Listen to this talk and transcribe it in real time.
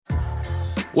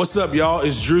What's up, y'all?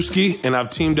 It's Drewski, and I've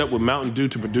teamed up with Mountain Dew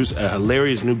to produce a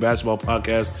hilarious new basketball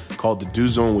podcast called The Dew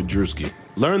Zone with Drewski.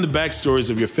 Learn the backstories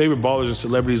of your favorite ballers and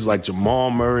celebrities like Jamal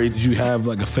Murray. Did you have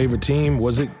like a favorite team?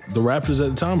 Was it the Raptors at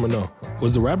the time or no?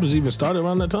 Was the Raptors even started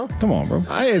around that time? Come on, bro.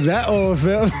 I ain't that old,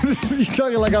 fam. You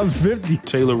talking like I'm 50.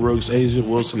 Taylor Rooks, Asia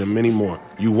Wilson, and many more.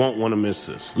 You won't want to miss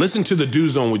this. Listen to The Dew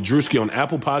Zone with Drewski on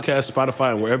Apple Podcasts,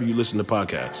 Spotify, and wherever you listen to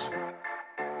podcasts.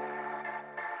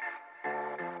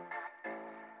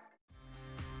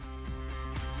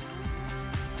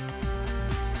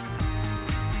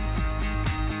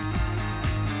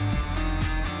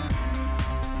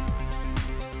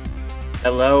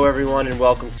 Hello, everyone, and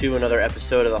welcome to another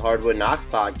episode of the Hardwood Knocks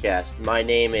podcast. My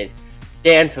name is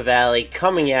Dan Favale,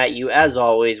 coming at you, as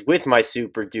always, with my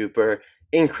super duper,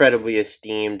 incredibly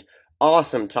esteemed,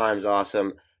 awesome times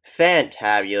awesome,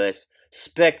 fantabulous,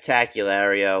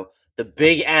 spectaculario, the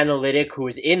big analytic who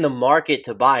is in the market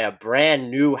to buy a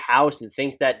brand new house and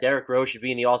thinks that Derrick Rose should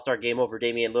be in the All-Star game over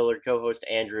Damian Lillard, co-host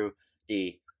Andrew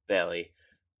D. Bailey.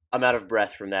 I'm out of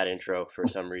breath from that intro for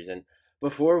some reason.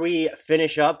 Before we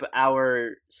finish up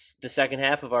the second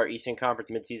half of our Eastern Conference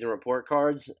midseason report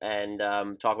cards and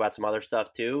talk about some other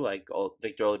stuff too, like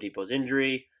Victor Oladipo's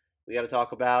injury, we got to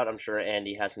talk about. I'm sure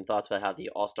Andy has some thoughts about how the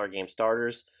All-Star Game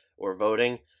starters or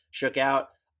voting shook out.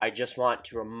 I just want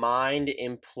to remind,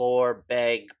 implore,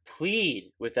 beg,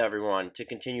 plead with everyone to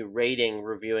continue rating,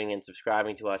 reviewing, and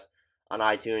subscribing to us on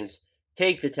iTunes.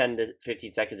 Take the 10 to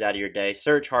 15 seconds out of your day.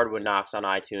 Search Hardwood Knocks on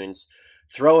iTunes.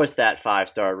 Throw us that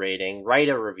 5-star rating. Write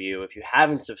a review. If you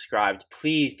haven't subscribed,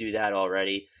 please do that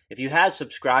already. If you have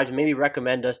subscribed, maybe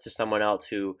recommend us to someone else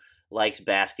who likes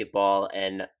basketball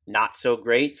and not so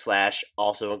great /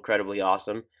 also incredibly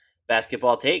awesome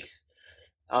basketball takes.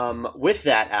 With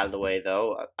that out of the way,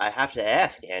 though, I have to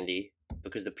ask, Andy,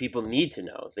 because the people need to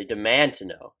know. They demand to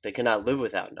know. They cannot live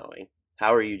without knowing.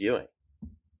 How are you doing?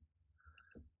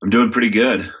 I'm doing pretty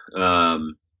good. I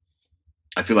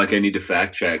feel like I need to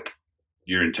fact check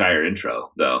your entire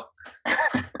intro, though.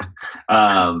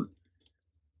 No,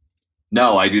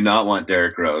 I do not want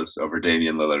Derrick Rose over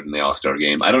Damian Lillard in the All-Star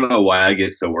game. I don't know why I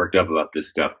get so worked up about this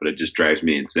stuff, but it just drives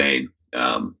me insane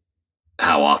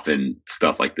how often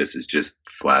stuff like this is just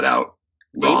flat out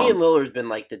wrong. Damian Lillard's been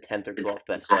like the 10th or 12th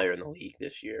best player in the league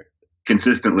this year.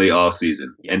 Consistently all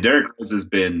season. Yeah. And Derrick Rose has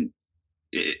been,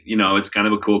 it's kind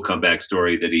of a cool comeback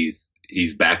story that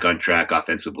he's back on track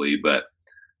offensively, but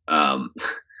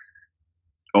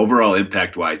overall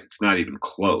impact-wise, it's not even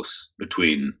close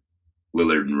between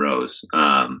Lillard and Rose.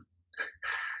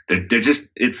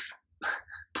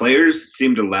 Players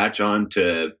seem to latch on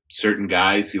to certain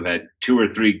guys who had 2 or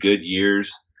 3 good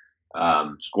years,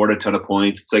 scored a ton of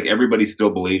points. It's like everybody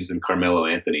still believes in Carmelo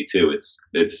Anthony too.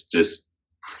 It's just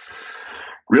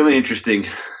really interesting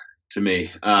to me.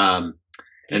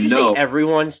 Did you say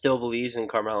everyone still believes in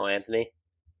Carmelo Anthony?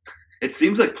 It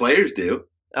seems like players do.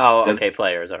 Oh, okay,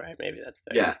 players. All right, maybe that's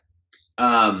fair.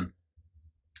 Yeah.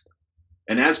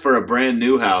 And as for a brand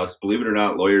new house, believe it or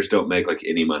not, lawyers don't make like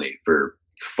any money for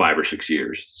 5 or 6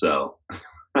 years. So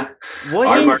our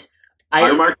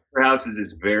market for houses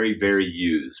is very, very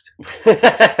used.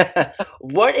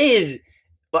 Well,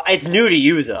 it's new to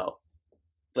you though.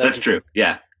 That's true.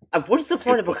 Yeah. What is the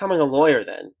point of becoming a lawyer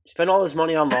then? You spend all this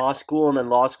money on law school, and then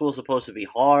law school is supposed to be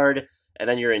hard, and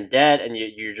then you're in debt, and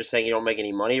you're just saying you don't make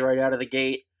any money right out of the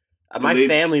gate. My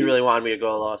family really wanted me to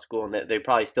go to law school, and they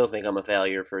probably still think I'm a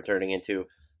failure for turning into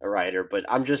a writer, but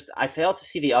I fail to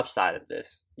see the upside of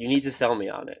this. You need to sell me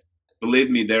on it. Believe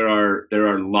me, there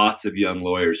are lots of young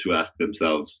lawyers who ask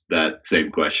themselves that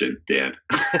same question, Dan.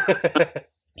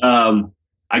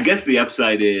 I guess the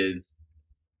upside is,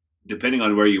 depending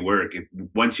on where you work,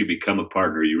 once you become a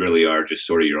partner, you really are just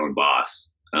sort of your own boss.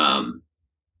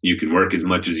 You can work as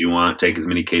much as you want, take as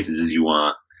many cases as you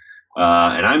want.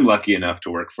 And I'm lucky enough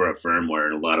to work for a firm where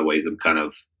in a lot of ways I'm kind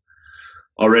of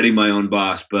already my own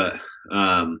boss, but,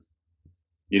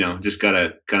 just got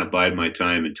to kind of bide my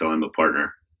time until I'm a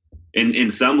partner.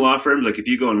 In some law firms, like if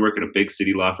you go and work at a big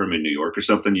city law firm in New York or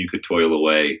something, you could toil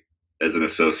away as an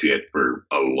associate for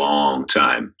a long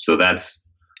time. So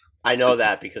I know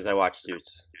that because I watch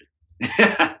Suits.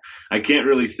 I can't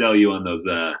really sell you on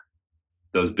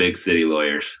those big city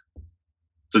lawyers.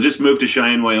 So just move to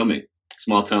Cheyenne, Wyoming.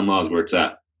 Small town law is where it's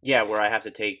at. Yeah, where I have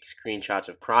to take screenshots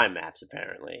of crime maps,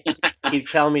 apparently. Keep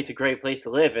telling me it's a great place to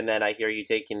live, and then I hear you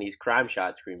taking these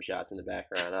screenshots in the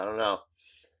background. I don't know.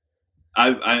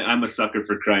 I'm a sucker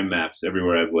for crime maps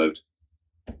everywhere I've lived.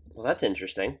 Well, that's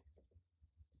interesting.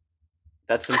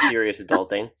 That's some serious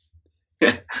adulting.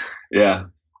 Yeah.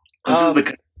 This is the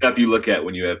kind of stuff you look at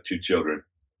when you have 2 children.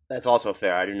 That's also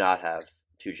fair. I do not have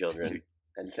 2 children.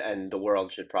 and the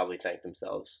world should probably thank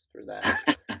themselves for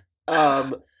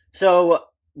that. So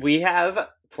we have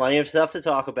plenty of stuff to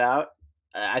talk about.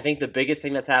 I think the biggest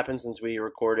thing that's happened since we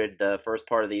recorded the first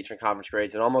part of the Eastern Conference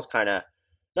grades, and almost kind of,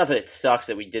 not that it sucks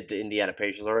that we did the Indiana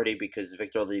Pacers already, because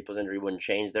Victor Oladipo's injury wouldn't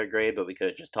change their grade, but we could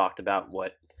have just talked about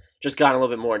just gotten a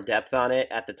little bit more in depth on it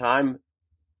at the time.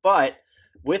 But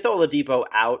with Oladipo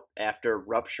out after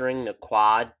rupturing the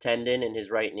quad tendon in his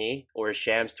right knee, or as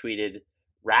Shams tweeted,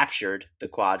 raptured the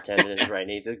quad tendon in his right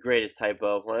knee, the greatest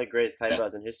typo, one of the greatest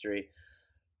typos in history.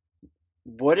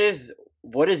 What is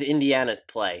Indiana's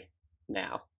play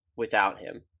now without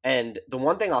him? And the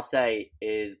one thing I'll say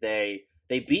is they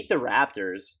beat the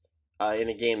Raptors in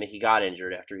a game that he got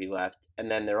injured after he left, and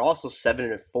then they're also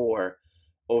 7-4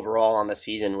 overall on the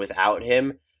season without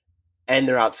him, and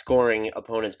they're outscoring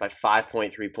opponents by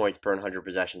 5.3 points per 100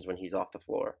 possessions when he's off the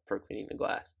floor per cleaning the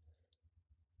glass.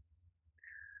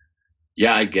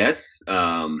 Yeah, I guess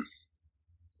I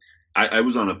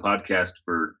was on a podcast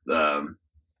for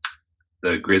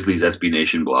the Grizzlies SB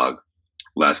Nation blog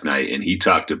last night, and he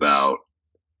talked about,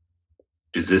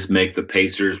 does this make the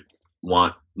Pacers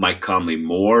want Mike Conley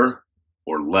more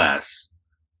or less?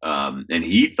 And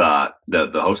he thought, the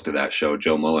host of that show,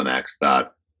 Joe Mullinax,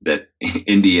 thought that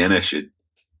Indiana should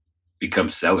become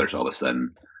sellers all of a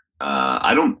sudden.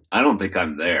 I don't think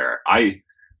I'm there.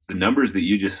 The numbers that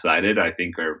you just cited, I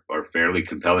think are fairly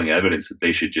compelling evidence that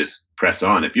they should just press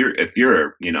on. If you're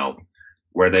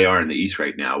where they are in the East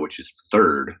right now, which is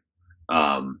third,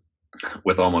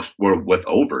 with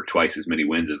over twice as many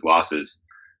wins as losses,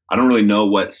 I don't really know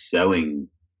what selling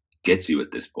gets you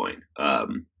at this point.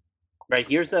 Right,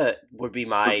 would be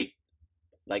my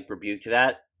rebuke to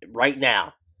that. Right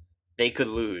now, they could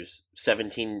lose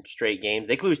 17 straight games.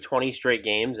 They could lose 20 straight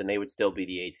games, and they would still be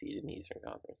the 8th seed in the Eastern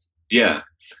Conference. Yeah.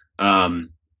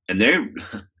 And they're,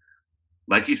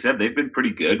 like you said, they've been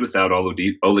pretty good without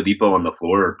Oladipo on the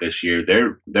floor this year.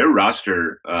 Their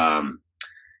roster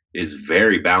is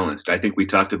very balanced. I think we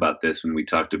talked about this when we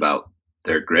talked about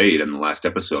their grade in the last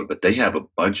episode, but they have a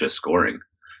bunch of scoring.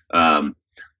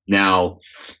 Now,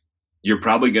 you're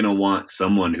probably going to want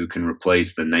someone who can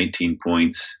replace the 19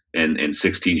 points and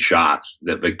 16 shots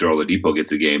that Victor Oladipo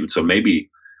gets a game. So maybe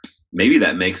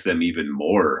that makes them even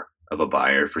more of a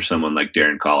buyer for someone like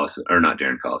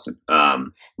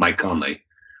Mike Conley.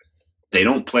 They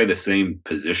don't play the same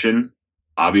position,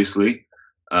 obviously.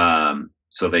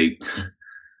 So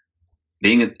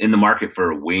being in the market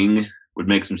for a wing would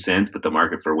make some sense, but the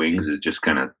market for wings is just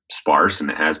kind of sparse,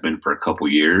 and it has been for a couple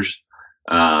years.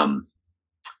 I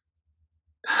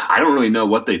don't really know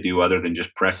what they do other than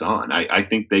just press on. I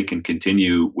think they can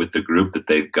continue with the group that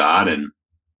they've got and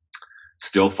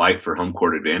still fight for home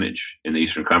court advantage in the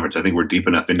Eastern Conference. I think we're deep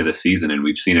enough into the season, and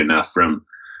we've seen enough from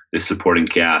this supporting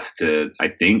cast to, I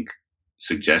think,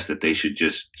 suggest that they should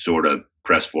just sort of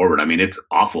press forward. I mean, it's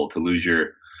awful to lose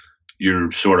your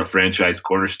sort of franchise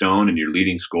cornerstone and your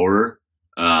leading scorer.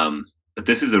 But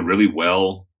this is a really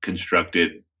well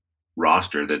constructed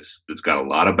roster that's got a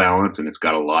lot of balance, and it's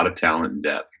got a lot of talent and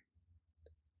depth.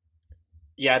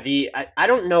 Yeah, I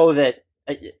don't know that.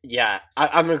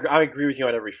 I agree with you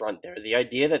on every front there. The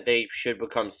idea that they should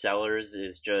become sellers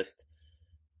is just,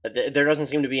 there doesn't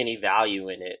seem to be any value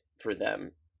in it for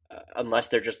them, unless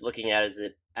they're just looking at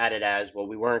it as, well,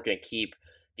 we weren't going to keep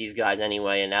these guys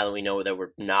anyway, and now that we know that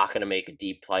we're not going to make a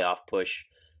deep playoff push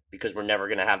because we're never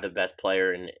going to have the best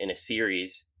player in a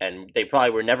series, and they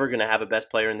probably were never going to have a best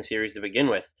player in the series to begin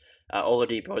with.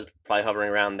 Oladipo is probably hovering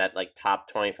around that top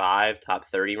 25, top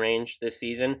 30 range this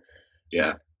season.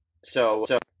 Yeah. So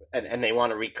and they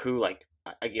want to recoup,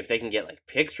 if they can get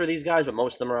picks for these guys, but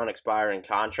most of them are on expiring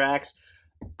contracts.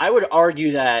 I would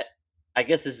argue that, I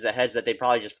guess this is a hedge, that they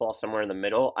probably just fall somewhere in the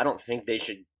middle. I don't think they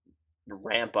should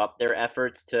ramp up their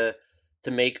efforts to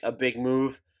make a big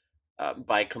move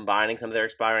by combining some of their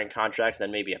expiring contracts,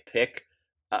 then maybe a pick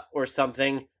or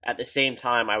something. At the same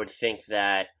time, I would think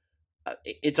that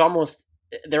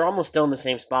they're almost still in the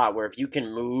same spot where if you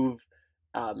can move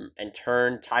and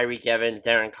turn Tyreke Evans,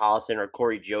 Darren Collison, or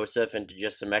Corey Joseph into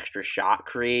just some extra shot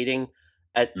creating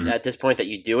at this point, that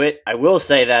you do it. I will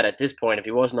say that at this point, if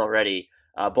he wasn't already,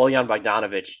 Bojan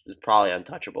Bogdanovic is probably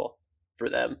untouchable for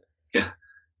them. Yeah.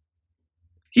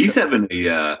 He's having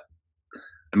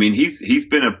he's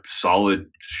been a solid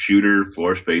shooter,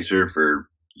 floor spacer for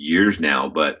years now,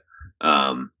 but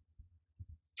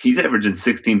he's averaging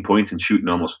 16 points and shooting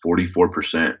almost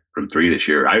 44% from three this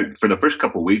year. For the first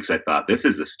couple of weeks, I thought this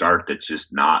is a start that's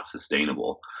just not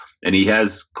sustainable. And he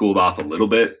has cooled off a little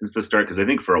bit since the start, because I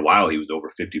think for a while he was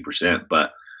over 50%.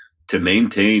 But to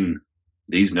maintain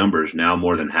these numbers now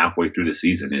more than halfway through the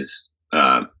season is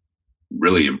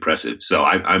really impressive. So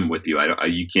I'm with you.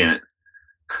 You can't.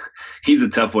 He's a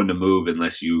tough one to move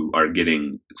unless you are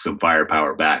getting some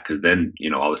firepower back, because then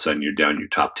all of a sudden you're down your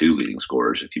top 2 leading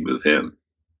scorers if you move him.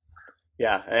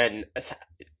 Yeah, and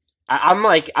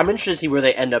I'm interested to see where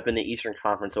they end up in the Eastern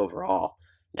Conference overall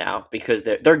now, because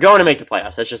they're going to make the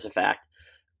playoffs. That's just a fact.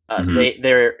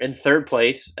 They're in third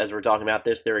place as we're talking about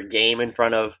this. They're a game in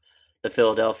front of the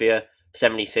Philadelphia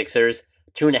 76ers,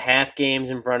 2.5 games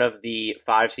in front of the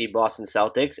 5 seed Boston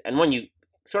Celtics. And when you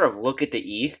sort of look at the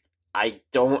East,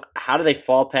 how do they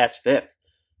fall past 5th?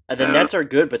 The Nets are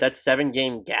good, but that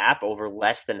 7-game gap over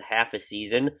less than half a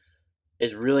season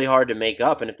is really hard to make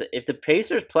up. And if the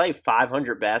Pacers play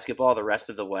 500 basketball the rest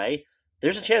of the way,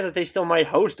 there's a chance that they still might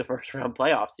host a first-round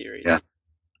playoff series. Yeah.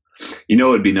 It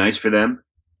would be nice for them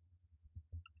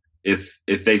if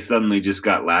they suddenly just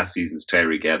got last season's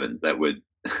Tyreke Evans. That would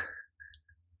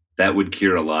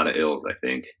cure a lot of ills, I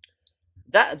think.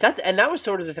 That was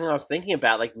sort of the thing I was thinking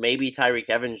about. Like, maybe Tyreke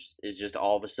Evans is just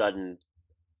all of a sudden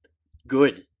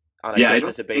good on a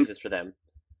consistent basis for them.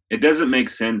 It doesn't make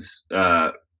sense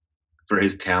for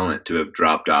his talent to have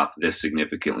dropped off this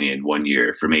significantly in 1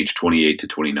 year from age 28 to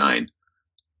 29.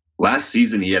 Last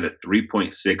season, he had a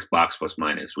 3.6 box plus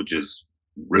minus, which is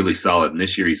really solid. And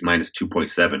this year, he's minus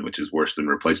 2.7, which is worse than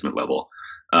replacement level.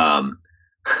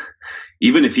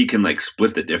 Even if he can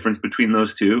split the difference between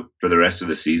those two for the rest of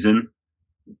the season,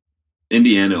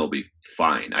 Indiana will be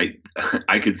fine.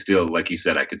 I could still, like you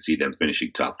said, I could see them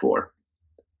finishing top 4.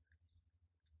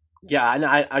 Yeah,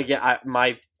 and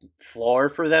my floor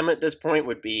for them at this point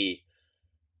would be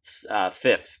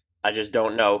 5th. I just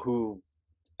don't know who.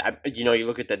 You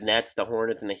look at the Nets, the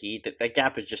Hornets, and the Heat. That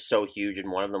gap is just so huge,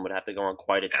 and one of them would have to go on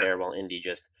quite a tear while Indy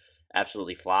just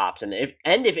absolutely flops. And if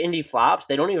Indy flops,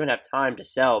 they don't even have time to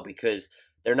sell, because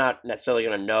they're not necessarily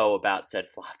going to know about said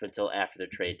flop until after the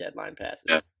trade deadline passes.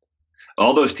 Yeah.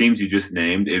 All those teams you just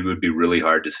named, it would be really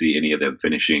hard to see any of them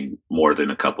finishing more than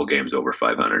a couple games over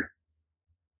 500.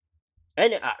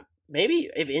 And maybe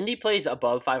if Indy plays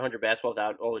above 500 basketball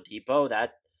without Oladipo,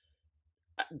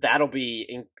 that'll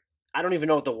be. I don't even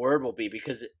know what the word will be,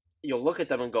 because you'll look at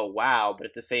them and go, wow, but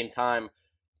at the same time,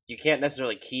 you can't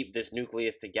necessarily keep this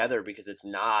nucleus together because it's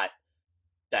not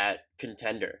that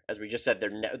contender. As we just said,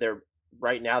 they're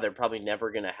right now they're probably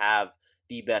never going to have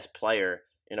the best player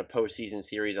in a postseason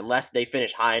series unless they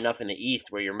finish high enough in the East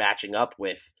where you're matching up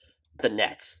with the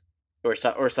Nets or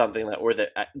something or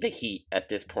the Heat at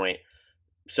this point.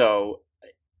 So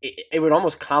it would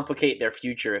almost complicate their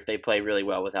future if they play really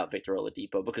well without Victor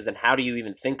Oladipo, because then how do you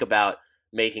even think about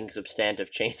making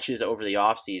substantive changes over the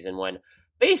offseason when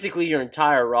basically your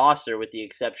entire roster, with the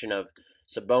exception of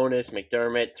Sabonis,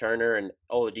 McDermott, Turner, and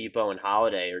Oladipo and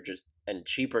Holiday, and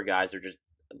cheaper guys are just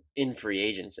in free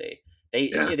agency.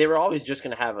 They were always just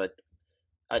going to have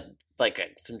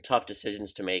some tough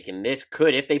decisions to make, and this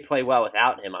could, if they play well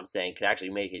without him, I'm saying, could actually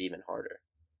make it even harder.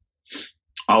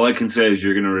 All I can say is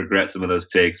you're going to regret some of those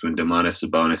takes when Domantas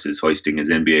Sabonis is hoisting his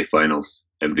NBA Finals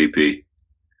MVP.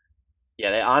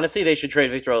 Yeah, they should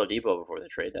trade Victor Oladipo before the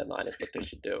trade deadline. Is what they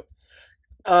should do.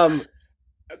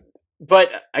 But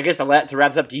I guess to wrap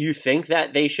this up, do you think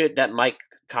that that Mike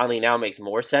Conley now makes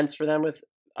more sense for them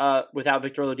without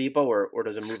Victor Oladipo, or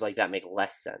does a move like that make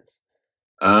less sense?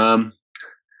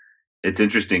 It's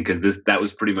interesting because that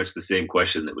was pretty much the same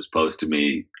question that was posed to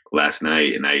me last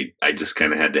night, and I just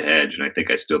kind of had to hedge, and I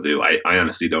think I still do. I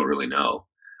honestly don't really know.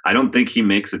 I don't think he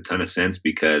makes a ton of sense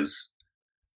because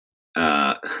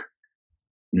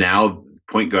now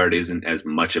point guard isn't as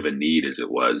much of a need as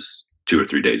it was 2 or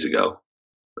 3 days ago.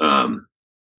 Now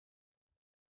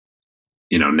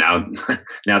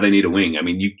they need a wing. I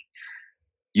mean,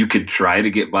 you could try to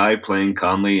get by playing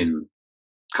Conley and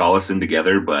Collison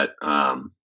together, but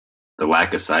the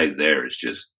lack of size there is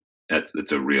just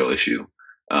that's a real issue.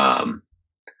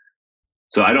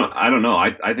 So I don't know.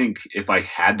 I think if I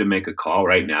had to make a call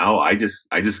right now, I just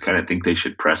kind of think they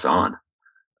should press on.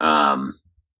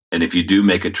 And if you do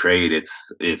make a trade,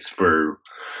 it's for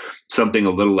something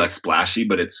a little less splashy,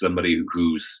 but it's somebody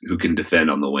who can defend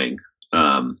on the wing.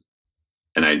 And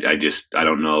I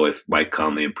don't know if Mike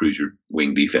Conley improves your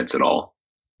wing defense at all,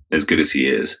 as good as he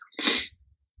is.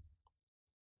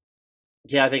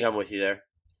 Yeah, I think I'm with you there.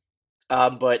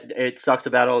 But it sucks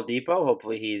about Oladipo.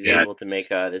 Hopefully he's able to make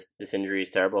this injury is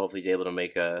terrible. Hopefully he's able to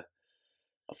make a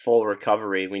full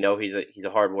recovery. We know he's a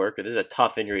hard worker. This is a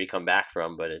tough injury to come back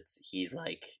from, but he's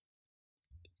like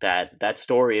that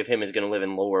story of him is going to live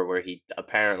in lore, where he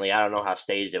apparently, I don't know how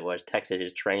staged it was, texted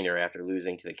his trainer after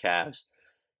losing to the Cavs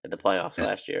at the playoffs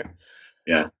last year.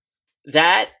 Yeah.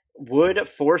 That would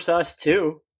force us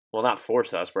to well, not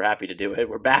force us. We're happy to do it.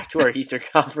 We're back to our Eastern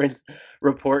Conference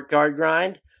report card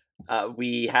grind.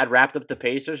 We had wrapped up the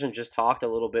Pacers and just talked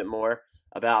a little bit more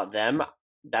about them.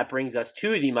 That brings us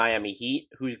to the Miami Heat,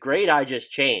 whose grade I just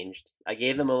changed. I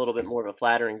gave them a little bit more of a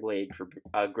flattering grade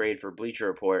for Bleacher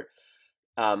Report.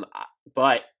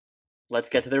 But let's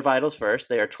get to their vitals first.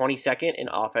 They are 22nd in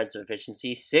offensive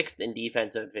efficiency, 6th in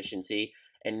defensive efficiency,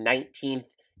 and 19th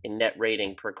in net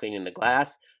rating per cleaning the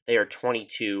glass. They are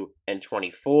 22 and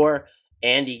 24.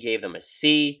 Andy gave them a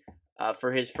C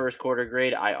for his first quarter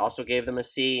grade. I also gave them a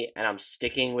C, and I'm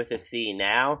sticking with a C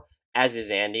now, as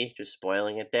is Andy, just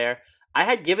spoiling it there. I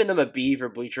had given them a B for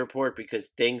Bleacher Report because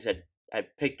things had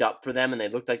picked up for them, and they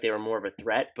looked like they were more of a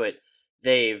threat, but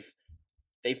they've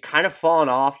kind of fallen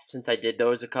off since I did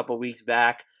those a couple weeks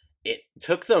back. It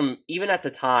took them, even at the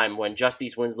time when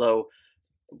Justice Winslow,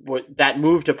 that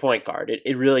move to point guard,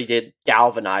 it really did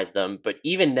galvanize them. But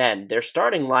even then, their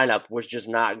starting lineup was just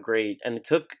not great, and it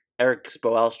took Eric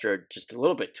Spoelstra just a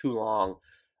little bit too long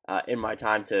in my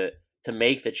time to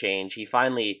make the change. He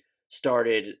finally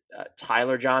started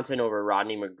Tyler Johnson over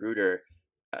Rodney McGruder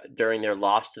during their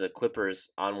loss to the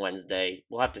Clippers on Wednesday.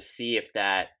 We'll have to see if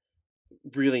that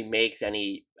really makes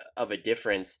any of a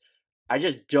difference. I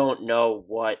just don't know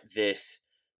what this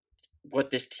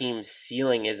team's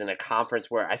ceiling is in a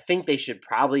conference where I think they should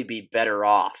probably be better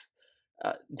off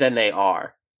than they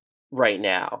are right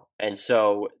now. And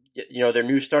so, their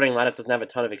new starting lineup doesn't have a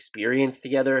ton of experience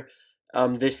together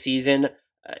this season.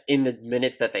 In the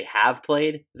minutes that they have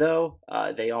played, though,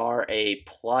 they are a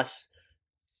plus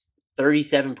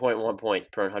 37.1 points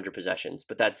per 100 possessions,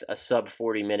 but that's a sub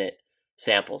 40-minute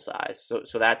sample size.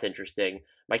 So that's interesting.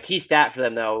 My key stat for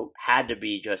them, though, had to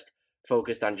be just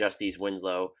focused on Justice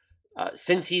Winslow.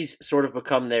 Since he's sort of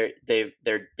become their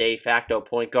de facto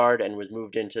point guard and was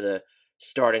moved into the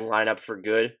starting lineup for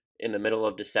good in the middle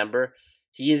of December,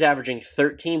 he is averaging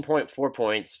 13.4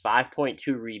 points,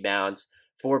 5.2 rebounds,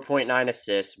 4.9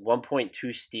 assists,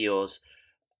 1.2 steals,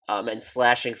 and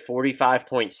slashing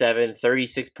 45.7,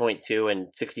 36.2, and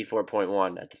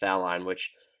 64.1 at the foul line,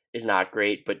 which is not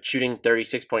great, but shooting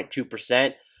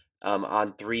 36.2%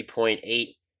 on 3.8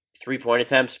 three-point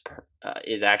attempts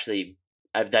is actually,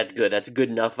 that's good. That's good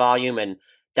enough volume, and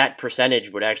that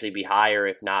percentage would actually be higher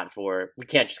if not for, we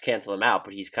can't just cancel him out,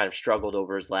 but he's kind of struggled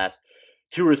over his last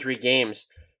 2 or 3 games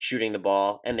shooting the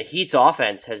ball, and the Heat's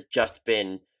offense has just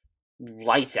been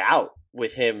lights out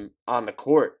with him on the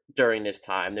court during this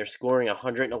time. They're scoring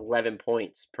 111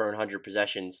 points per 100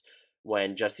 possessions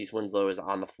when Justice Winslow is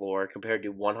on the floor compared to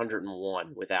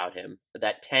 101 without him.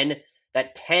 That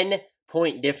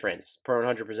 10-point difference per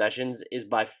 100 possessions is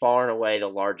by far and away the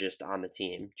largest on the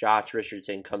team. Josh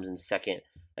Richardson comes in second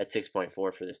at 6.4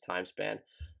 for this time span.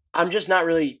 I'm just not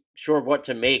really sure what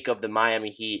to make of the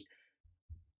Miami Heat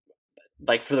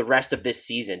like for the rest of this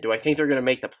season. Do I think they're going to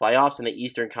make the playoffs in the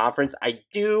Eastern Conference? I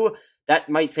do. That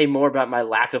might say more about my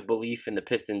lack of belief in the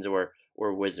Pistons or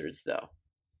Wizards, though.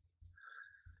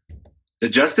 The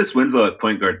Justice Winslow at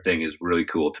point guard thing is really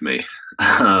cool to me.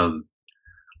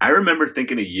 I remember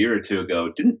thinking a year or two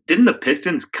ago, didn't the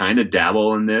Pistons kind of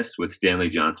dabble in this with Stanley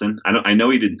Johnson? I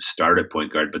know he didn't start at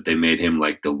point guard, but they made him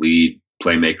like the lead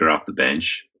playmaker off the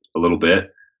bench a little bit.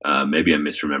 Maybe I'm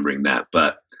misremembering that,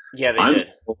 but yeah, they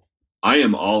did. I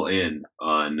am all in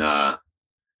on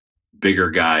bigger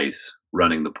guys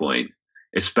running the point,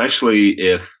 especially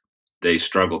if they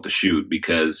struggle to shoot,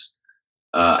 because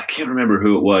I can't remember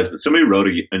who it was, but somebody wrote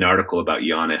an article about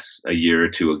Giannis a year or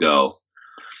two ago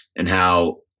and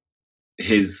how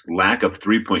his lack of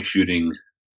three-point shooting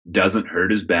doesn't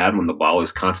hurt as bad when the ball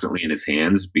is constantly in his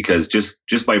hands, because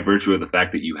just by virtue of the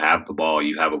fact that you have the ball,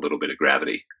 you have a little bit of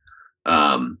gravity.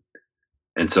 And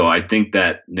so I think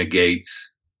that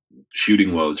negates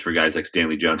shooting woes for guys like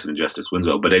Stanley Johnson and Justice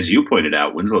Winslow. But as you pointed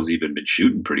out, Winslow's even been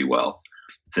shooting pretty well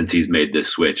since he's made this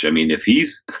switch. I mean, if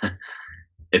he's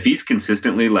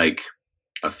consistently like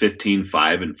a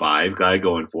 15-5-5 guy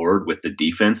going forward with the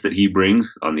defense that he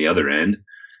brings on the other end,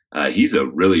 he's a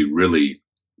really, really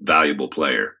valuable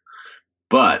player.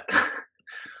 But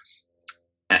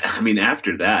I mean,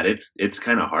 after that, it's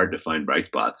kind of hard to find bright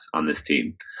spots on this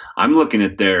team. I'm looking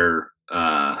at their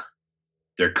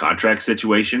contract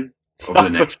situation over the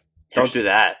next. Don't do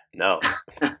that. No.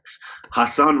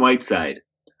 Hassan Whiteside,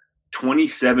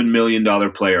 $27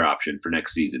 million player option for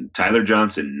next season. Tyler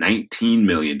Johnson, $19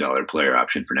 million player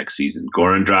option for next season.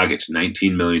 Goran Dragic,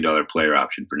 $19 million player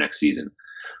option for next season.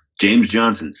 James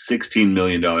Johnson, $16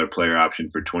 million player option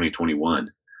for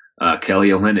 2021. Kelly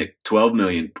Olynyk, $12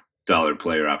 million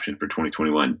player option for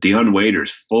 2021. Dion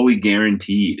Waiters, fully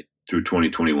guaranteed through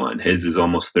 2021. His is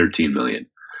almost $13 million.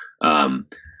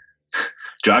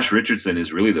 Josh Richardson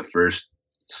is really the first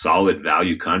solid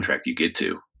value contract you get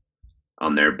to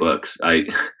on their books.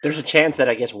 There's a chance that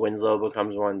I guess Winslow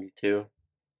becomes one too.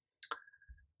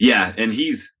 Yeah, and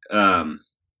he's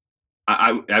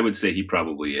I would say he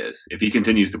probably is. If he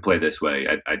continues to play this way,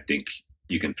 I think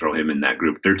you can throw him in that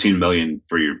group. $13 million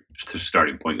for your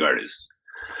starting point guard is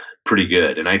pretty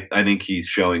good, and I think he's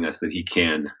showing us that he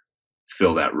can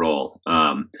fill that role.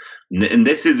 And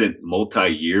this isn't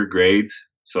multi-year grades,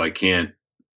 so I can't.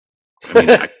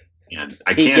 I mean,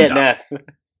 I can't.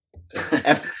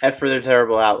 F for their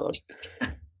terrible outlook.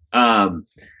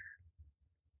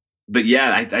 But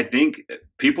yeah, I think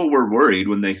people were worried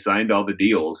when they signed all the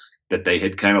deals that they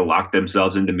had kind of locked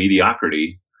themselves into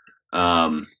mediocrity.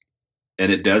 And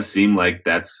it does seem like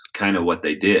that's kind of what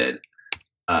they did.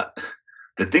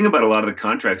 The thing about a lot of the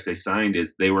contracts they signed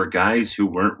is they were guys who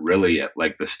weren't really at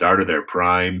like the start of their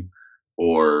prime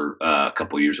or a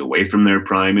couple years away from their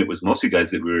prime. It was mostly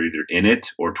guys that were either in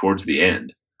it or towards the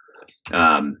end.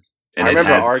 And I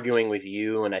remember arguing with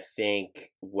you and I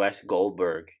think Wes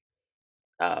Goldberg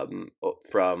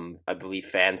from, I believe,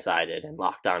 Fansided and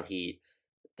Locked On Heat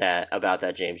about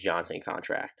that James Johnson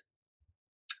contract.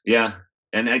 Yeah,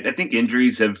 and I think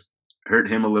injuries have hurt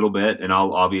him a little bit, and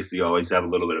I'll obviously always have a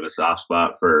little bit of a soft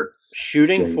spot for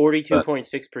shooting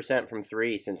 42.6% from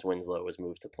three since Winslow was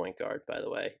moved to point guard. By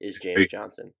the way, is James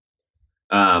Johnson.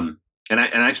 And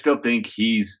I still think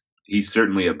he's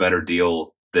certainly a better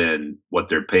deal than what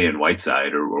they're paying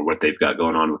Whiteside or what they've got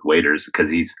going on with Waiters, because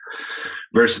he's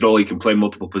versatile. He can play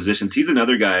multiple positions. He's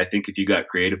another guy. I think if you got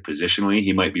creative positionally,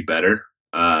 he might be better.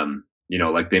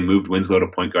 Like they moved Winslow to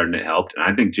point guard and it helped. And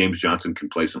I think James Johnson can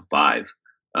play some five.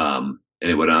 And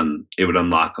it would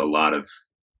unlock a lot of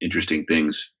interesting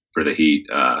things for the Heat.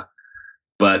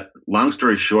 But long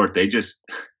story short, they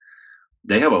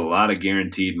have a lot of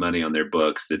guaranteed money on their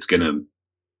books.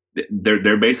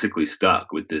 They're basically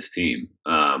stuck with this team.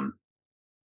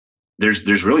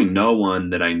 There's really no one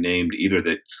that I named either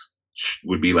that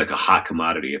would be like a hot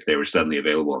commodity if they were suddenly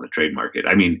available on the trade market.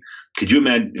 I mean, could you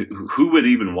imagine who would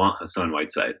even want Hassan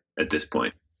Whiteside at this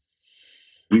point?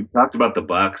 We've talked about the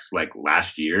Bucks like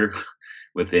last year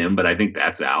with him, but I think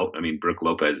that's out. I mean, Brook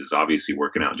Lopez is obviously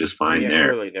working out just fine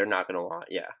there. Clearly they're not going to want,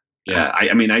 yeah. Yeah,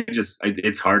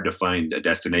 it's hard to find a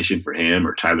destination for him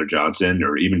or Tyler Johnson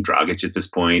or even Dragic at this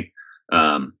point.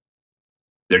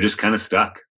 They're just kind of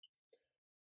stuck.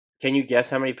 Can you guess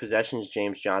how many possessions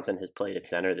James Johnson has played at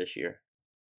center this year?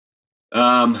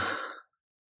 I'll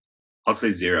say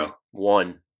 0.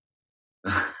 1.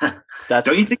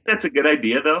 Don't you think that's a good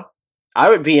idea, though?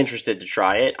 I would be interested to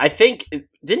try it. I think,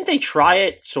 didn't they try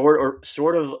it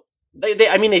sort of?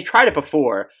 They tried it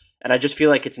before, and I just feel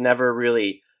like it's never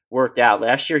really worked out.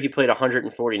 Last year, he played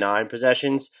 149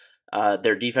 possessions.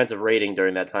 Their defensive rating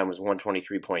during that time was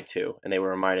 123.2, and they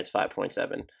were a minus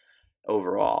 5.7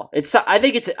 overall. I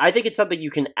think it's something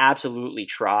you can absolutely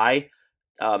try.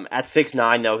 At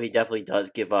 6'9", though, he definitely does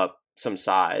give up some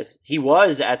size. He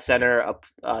was at center.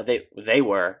 They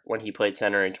were when he played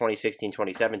center in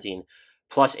 2016-2017,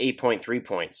 plus 8.3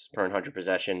 points per 100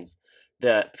 possessions.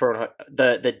 The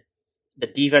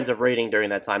defensive rating during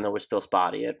that time, though, was still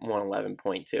spotty at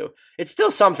 111.2. It's still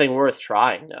something worth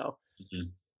trying, though. Mm-hmm.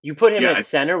 You put him at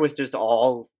center with just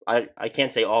I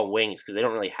can't say all wings because they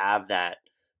don't really have that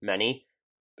many.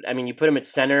 But I mean, you put him at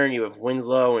center and you have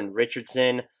Winslow and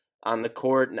Richardson on the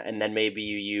court, and then maybe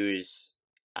you use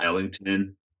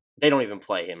Ellington. They don't even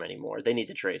play him anymore. They need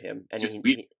to trade him. And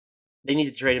they need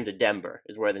to trade him to Denver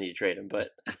is where they need to trade him. But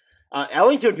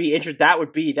Ellington would be interesting. That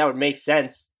would make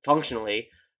sense functionally.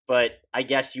 But I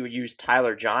guess you would use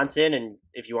Tyler Johnson, and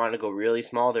if you wanted to go really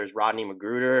small, there's Rodney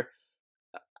Magruder.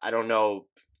 I don't know.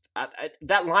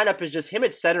 That lineup is just him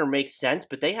at center makes sense,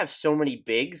 but they have so many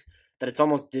bigs that it's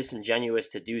almost disingenuous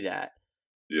to do that.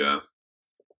 Yeah,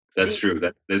 that's true.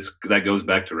 That goes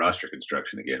back to roster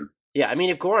construction again. Yeah, I mean,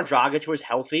 if Goran Dragic was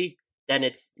healthy, then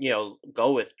it's,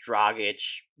 go with Dragic,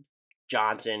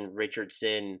 Johnson,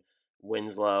 Richardson,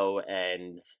 Winslow,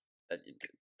 and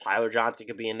Tyler Johnson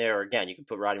could be in there. Or again, you could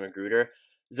put Rodney Magruder.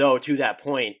 Though, to that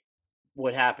point,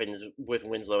 what happens with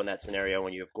Winslow in that scenario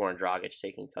when you have Goran Dragic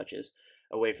taking touches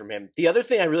away from him? The other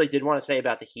thing I really did want to say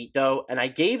about the Heat, though, and I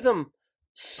gave them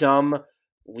some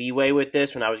leeway with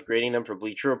this when I was grading them for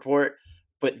Bleacher Report,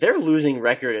 but their losing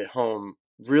record at home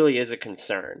really is a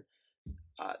concern.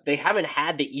 They haven't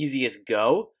had the easiest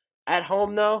go at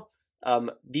home, though.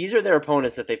 These are their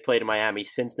opponents that they've played in Miami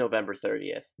since November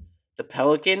 30th. The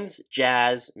Pelicans,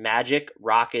 Jazz, Magic,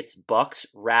 Rockets, Bucks,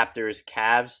 Raptors,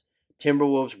 Cavs,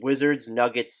 Timberwolves, Wizards,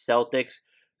 Nuggets, Celtics,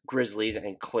 Grizzlies,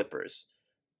 and Clippers.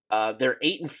 They're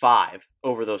 8-5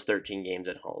 over those 13 games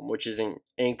at home, which is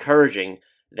encouraging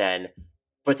then.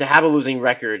 But to have a losing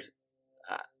record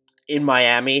in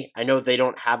Miami, I know they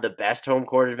don't have the best home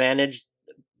court advantage.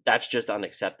 That's just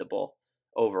unacceptable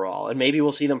overall. And maybe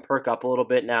we'll see them perk up a little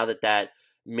bit now that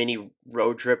mini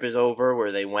road trip is over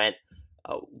where they went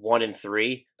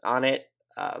 1-3 on it.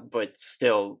 But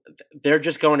still, they're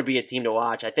just going to be a team to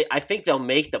watch. I think they'll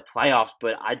make the playoffs,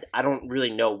 but I don't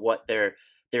really know what their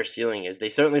ceiling is. They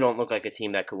certainly don't look like a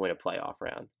team that could win a playoff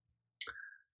round.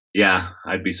 Yeah,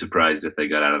 I'd be surprised if they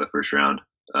got out of the first round.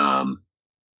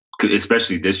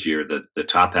 Especially this year, the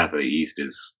top half of the East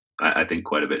is, I think,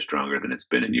 quite a bit stronger than it's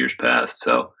been in years past.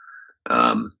 So,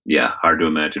 hard to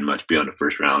imagine much beyond a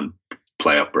first round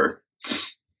playoff berth.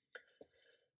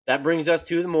 That brings us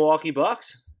to the Milwaukee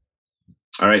Bucks.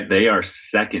 All right, they are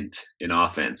second in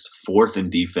offense, fourth in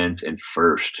defense, and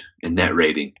first in net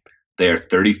rating. They are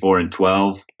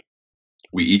 34-12.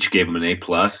 We each gave them an A+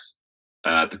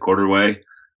 at the quarterway.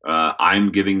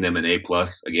 I'm giving them an A+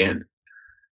 again.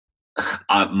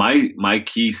 My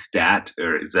key stat,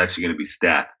 or it's actually going to be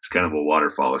stats. It's kind of a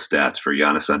waterfall of stats for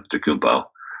Giannis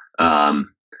Antetokounmpo.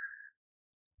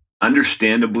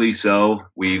 Understandably so.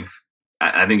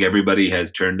 I think everybody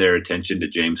has turned their attention to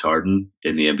James Harden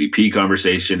in the MVP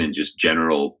conversation and just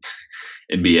general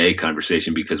NBA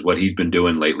conversation because what he's been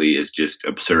doing lately is just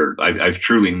absurd. I've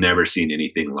truly never seen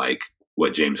anything like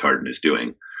what James Harden is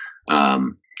doing.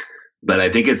 But I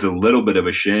think it's a little bit of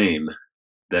a shame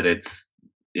that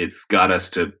it's got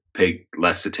us to pay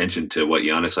less attention to what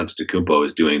Giannis Antetokounmpo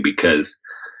is doing because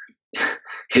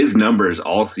his numbers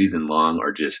all season long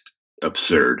are just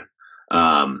absurd.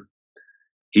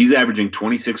 He's averaging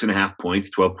 26.5 points,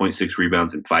 12.6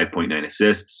 rebounds, and 5.9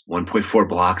 assists, 1.4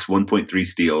 blocks, 1.3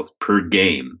 steals per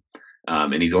game.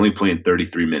 And he's only playing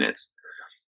 33 minutes.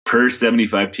 Per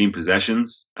 75 team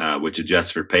possessions, which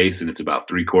adjusts for pace, and it's about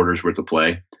 3/4 worth of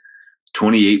play.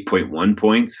 28.1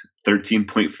 points,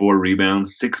 13.4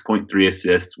 rebounds, 6.3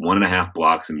 assists, 1.5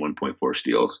 blocks, and 1.4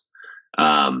 steals.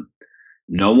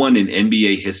 No one in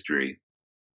NBA history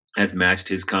has matched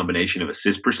his combination of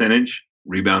assist percentage,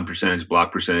 rebound percentage,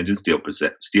 block percentage, and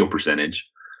steal percentage.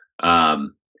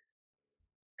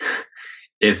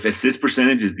 If assist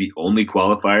percentage is the only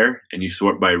qualifier and you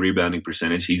sort by rebounding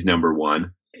percentage, he's number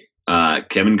one.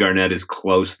 Kevin Garnett is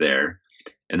close there.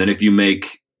 And then if you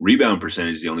make rebound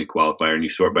percentage the only qualifier and you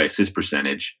sort by assist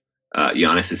percentage,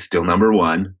 Giannis is still number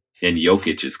one, and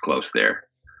Jokic is close there.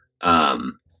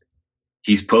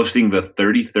 He's posting the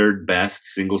 33rd best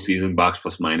single season box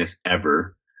plus minus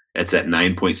ever. It's at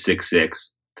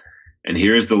 9.66. And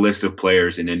here's the list of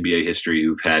players in NBA history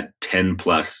who've had 10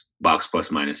 plus box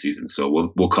plus minus seasons.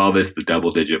 So we'll call this the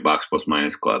double digit box plus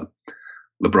minus club.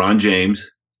 LeBron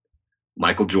James,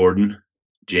 Michael Jordan,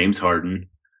 James Harden,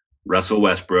 Russell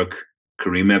Westbrook,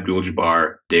 Kareem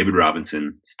Abdul-Jabbar, David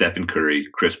Robinson, Stephen Curry,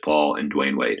 Chris Paul, and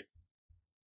Dwayne Wade.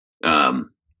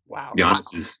 Wow.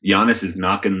 Giannis is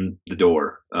knocking the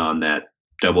door on that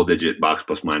double-digit box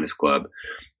plus minus club.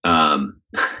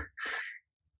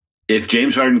 If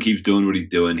James Harden keeps doing what he's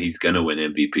doing, he's going to win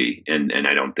MVP, and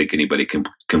I don't think anybody can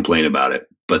complain about it.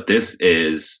 But this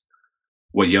is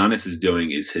what Giannis is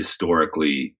doing is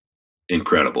historically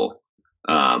incredible,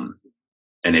 and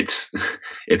it's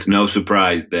no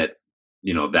surprise that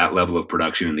that level of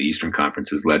production in the Eastern Conference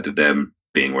has led to them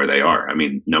being where they are. I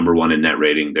mean, number one in net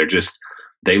rating.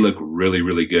 They look really,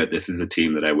 really good. This is a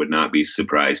team that I would not be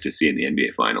surprised to see in the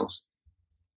NBA Finals.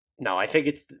 No, I think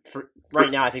right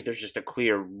now. I think there's just a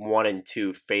clear 1 and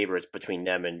 2 favorites between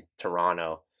them and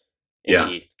Toronto in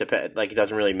the East. It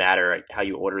doesn't really matter how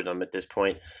you order them at this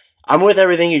point. I'm with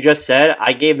everything you just said.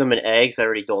 I gave them an A because I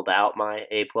already doled out my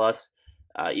A+,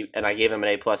 and I gave them an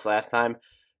A+ last time.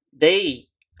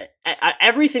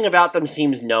 Everything about them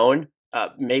seems known.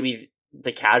 Maybe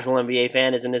the casual NBA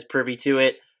fan isn't as privy to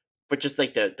it. But just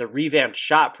like the revamped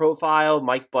shot profile,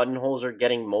 Mike Budenholzer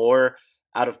getting more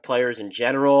out of players in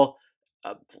general,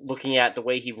 looking at the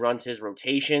way he runs his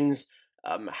rotations,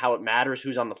 how it matters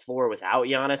who's on the floor without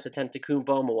Giannis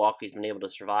Antetokounmpo. Milwaukee's been able to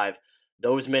survive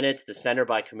those minutes. The center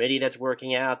by committee that's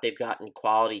working out. They've gotten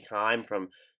quality time from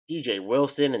DJ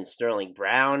Wilson and Sterling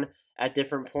Brown at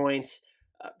different points.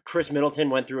 Chris Middleton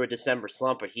went through a December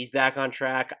slump, but he's back on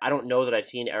track. I don't know that I've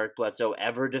seen Eric Bledsoe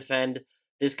ever defend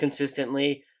this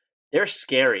consistently. They're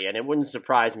scary, and it wouldn't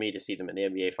surprise me to see them in the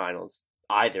NBA Finals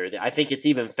either. I think it's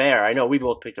even fair. I know we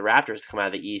both picked the Raptors to come out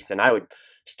of the East, and I would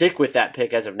stick with that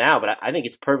pick as of now, but I think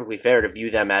it's perfectly fair to view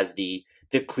them as the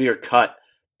clear-cut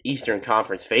Eastern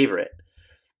Conference favorite.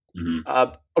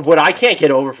 Mm-hmm. What I can't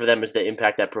get over for them is the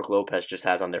impact that Brook Lopez just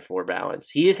has on their floor balance.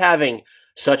 He is having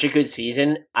such a good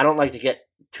season. I don't like to get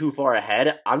too far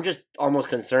ahead. I'm just almost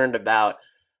concerned about,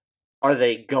 are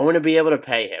they going to be able to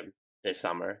pay him this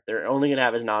summer? They're only going to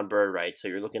have his non-bird rights, so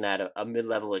you're looking at a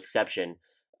mid-level exception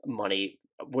money,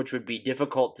 which would be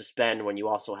difficult to spend when you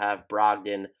also have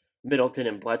Brogdon, Middleton,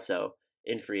 and Bledsoe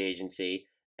in free agency.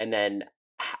 And then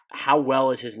how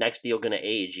well is his next deal going to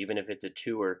age, even if it's a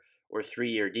 2 or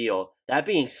 3 year deal? That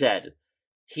being said,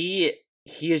 he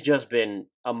has just been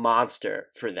a monster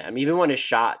for them, even when his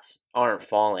shots aren't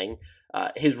falling.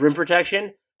 His rim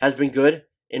protection has been good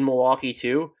in Milwaukee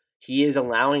too. He is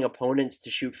allowing opponents to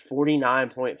shoot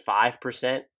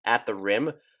 49.5% at the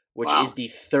rim, which is the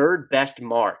third best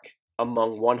mark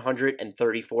among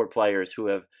 134 players who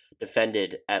have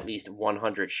defended at least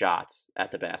 100 shots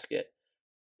at the basket.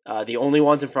 The only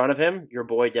ones in front of him, your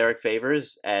boy Derek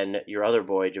Favors and your other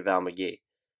boy JaVale McGee.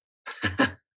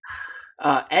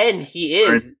 And he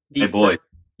is the boy.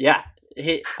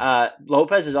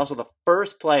 Lopez is also the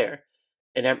first player,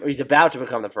 and he's about to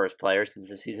become the first player since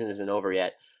the season isn't over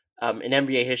yet, in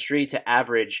NBA history to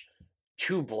average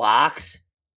 2 blocks,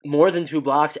 more than 2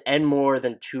 blocks, and more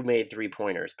than 2 made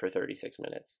 3-pointers per 36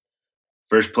 minutes.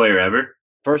 First player ever?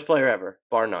 First player ever,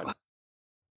 bar none.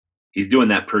 He's doing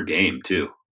that per game, too.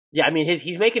 Yeah, I mean,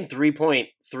 he's making 3.3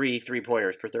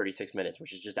 3-pointers per 36 minutes,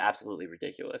 which is just absolutely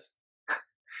ridiculous.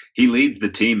 He leads the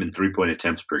team in 3-point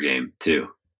attempts per game, too.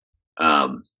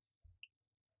 Did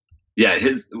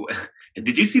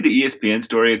you see the ESPN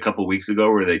story a couple weeks ago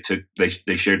where they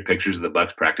shared pictures of the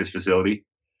Bucks practice facility?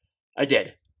 I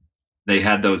did. They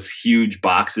had those huge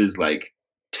boxes like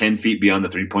 10 feet beyond the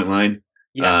 3-point line.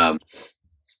 Yes.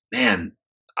 Man,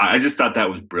 I just thought that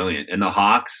was brilliant. And the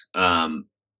Hawks,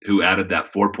 who added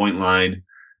that 4-point line,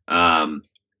 I'm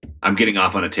getting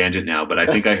off on a tangent now, but I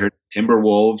think I heard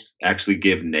Timberwolves actually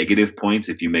give negative points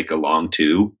if you make a long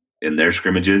 2 in their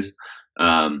scrimmages.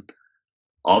 Tom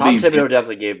Thibodeau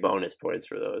definitely gave bonus points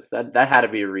for those. That had to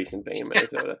be a recent thing in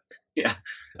Minnesota. Yeah.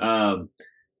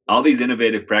 All these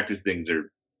innovative practice things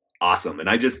are awesome. And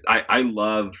I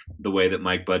love the way that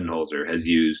Mike Budenholzer has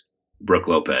used Brook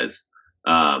Lopez.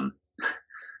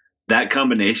 That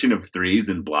combination of threes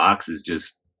and blocks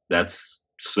is that's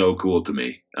so cool to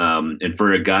me. And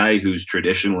for a guy who's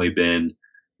traditionally been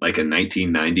like a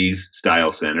 1990s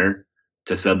style center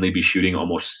to suddenly be shooting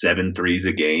almost 7 threes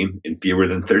a game in fewer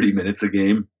than 30 minutes a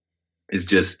game is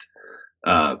just,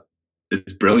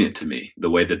 it's brilliant to me, the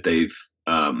way that they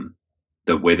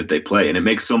play. And it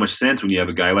makes so much sense when you have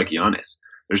a guy like Giannis.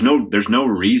 There's no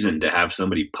reason to have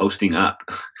somebody posting up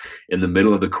in the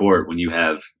middle of the court when you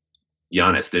have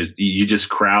Giannis. You just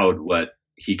crowd what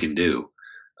he can do.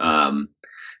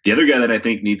 The other guy that I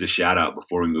think needs a shout out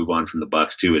before we move on from the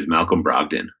Bucks too is Malcolm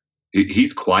Brogdon.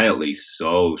 He's quietly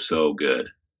so good,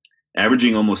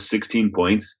 averaging almost 16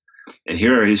 points. And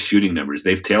here are his shooting numbers.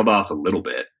 They've tailed off a little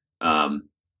bit. And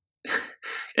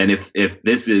if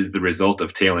this is the result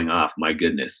of tailing off, my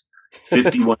goodness,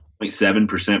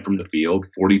 51.7% from the field,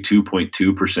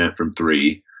 42.2% from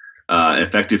 3,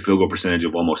 effective field goal percentage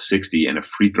of almost 60, and a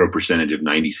free throw percentage of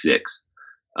 96.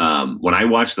 When I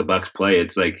watch the Bucks play,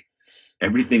 it's like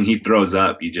everything he throws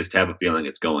up, you just have a feeling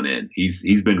it's going in.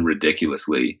 He's been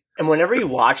ridiculously. And whenever you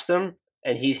watch them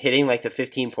and he's hitting like the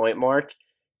 15-point mark,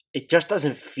 it just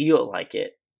doesn't feel like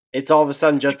it. It's all of a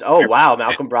sudden just, oh, wow,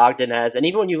 Malcolm Brogdon has. And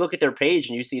even when you look at their page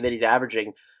and you see that he's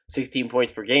averaging 16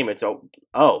 points per game, it's,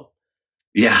 oh.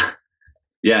 Yeah.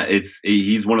 Yeah,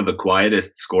 he's one of the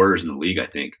quietest scorers in the league, I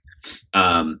think.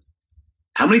 How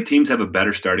many teams have a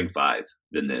better starting 5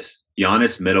 than this?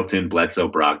 Giannis, Middleton, Bledsoe,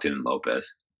 Brogdon, and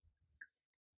Lopez.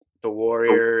 The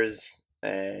Warriors,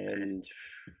 and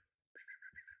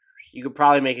you could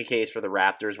probably make a case for the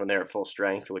Raptors when they're at full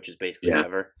strength, which is basically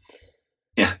never.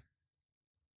 Yeah.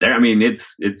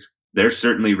 They're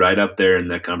certainly right up there in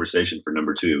that conversation for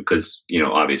number 2 because,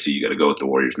 obviously you got to go with the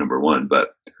Warriors number 1, but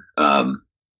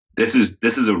this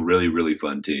is a really, really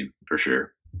fun team for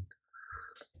sure.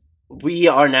 We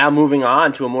are now moving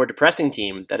on to a more depressing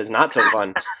team that is not so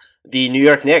fun. The New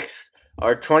York Knicks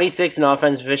are 26th in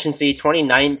offensive efficiency,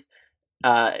 29th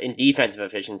in defensive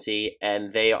efficiency,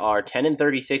 and they are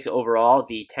 10-36 overall.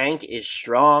 The tank is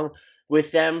strong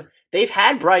with them. They've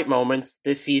had bright moments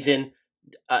this season.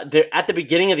 At the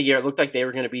beginning of the year, it looked like they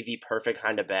were going to be the perfect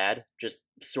kind of bad, just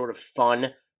sort of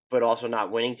fun, but also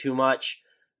not winning too much.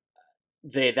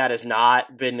 That has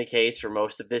not been the case for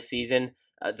most of this season,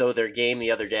 though their game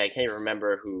the other day, I can't even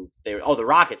remember who they were. Oh, the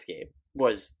Rockets game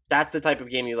that's the type of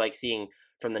game you like seeing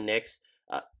from the Knicks.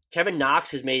 Kevin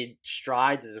Knox has made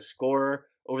strides as a scorer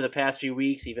over the past few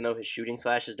weeks, even though his shooting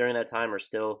slashes during that time are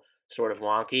still sort of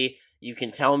wonky. You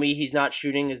can tell me he's not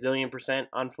shooting a zillion %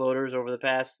 on floaters over the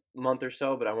past month or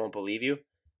so, but I won't believe you.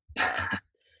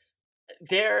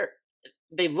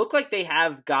 they look like they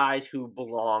have guys who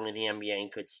belong in the NBA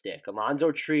and could stick.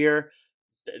 Alonzo Trier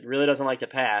really doesn't like to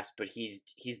pass, but he's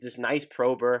this nice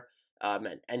prober,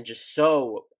 and just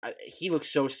he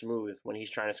looks so smooth when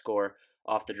he's trying to score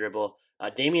off the dribble.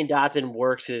 Damian Dotson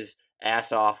works his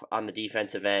ass off on the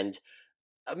defensive end.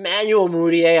 Emmanuel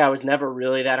Mudiay, I was never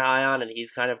really that high on, and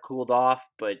he's kind of cooled off,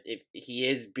 but he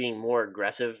is being more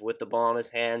aggressive with the ball in his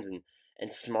hands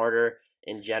and smarter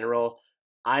in general.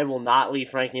 I will not leave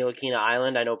Frank Ntilikina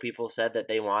Island. I know people said that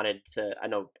they wanted to.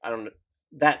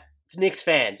 That Knicks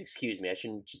fans, excuse me, I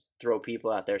shouldn't just throw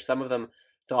people out there. Some of them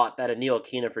thought that a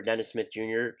Ntilikina for Dennis Smith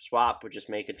Jr. swap would just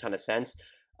make a ton of sense.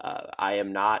 I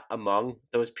am not among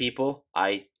those people.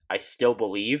 I still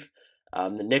believe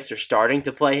the Knicks are starting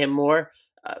to play him more,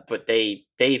 but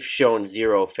they've shown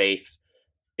zero faith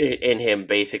in him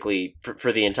basically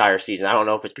for the entire season. I don't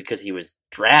know if it's because he was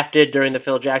drafted during the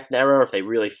Phil Jackson era or if they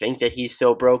really think that he's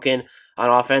so broken on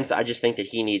offense. I just think that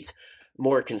he needs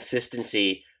more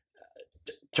consistency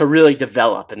to really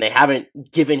develop, and they haven't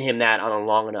given him that on a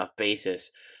long enough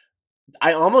basis.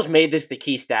 I almost made this the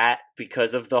key stat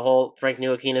because of the whole Frank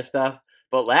Ntilikina stuff,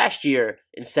 but last year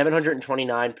in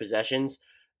 729 possessions,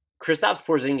 Kristaps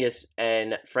Porzingis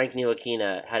and Frank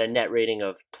Ntilikina had a net rating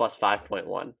of plus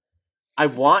 5.1. I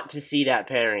want to see that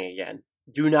pairing again.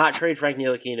 Do not trade Frank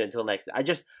Ntilikina until next.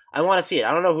 I want to see it.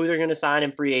 I don't know who they're going to sign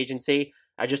in free agency.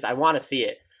 I want to see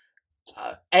it.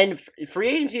 And free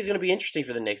agency is going to be interesting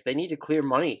for the Knicks. They need to clear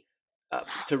money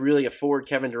to really afford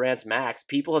Kevin Durant's max.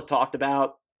 People have talked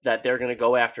about that they're going to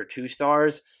go after 2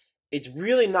 stars. It's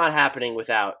really not happening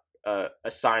without a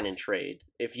sign and trade.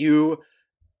 If you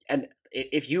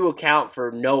account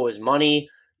for Noah's money,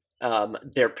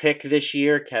 their pick this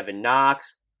year, Kevin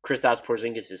Knox, Kristaps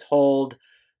Porzingis' hold,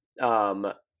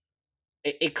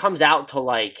 it comes out to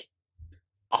like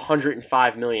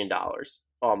 $105 million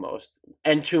almost,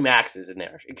 and 2 maxes in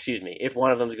there, excuse me, if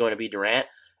one of them is going to be Durant.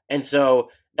 And so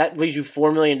that leaves you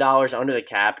 $4 million under the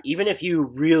cap. Even if you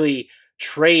really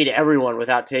trade everyone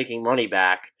without taking money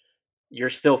back,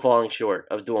 you're still falling short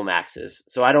of dual maxes.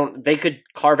 So they could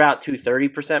carve out 2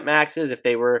 30% maxes if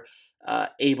they were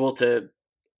able to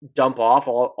dump off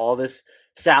all this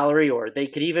salary, or they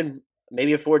could even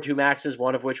maybe afford 2 maxes,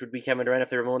 one of which would be Kevin Durant if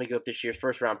they were willing to give up this year's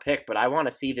first round pick. But I want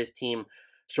to see this team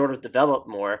sort of develop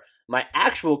more. My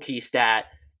actual key stat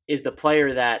is the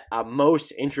player that I'm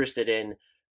most interested in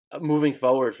moving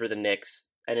forward for the Knicks,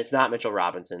 and it's not Mitchell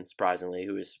Robinson, surprisingly,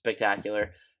 who is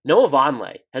spectacular. Noah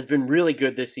Vonleh has been really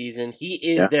good this season. He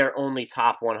is their only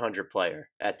top 100 player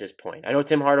at this point. I know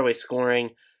Tim Hardaway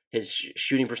scoring, his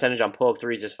shooting percentage on pull-up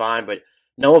threes is fine, but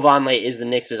Noah Vonleh is the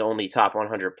Knicks' only top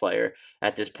 100 player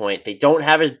at this point. They don't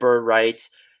have his bird rights.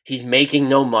 He's making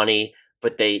no money,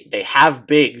 but they have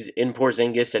bigs in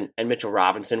Porzingis and Mitchell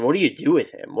Robinson. What do you do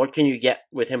with him? What can you get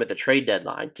with him at the trade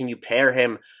deadline? Can you pair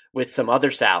him with some other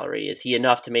salary? Is he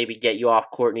enough to maybe get you off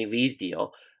Courtney Lee's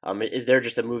deal? Is there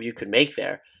just a move you could make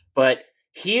there? But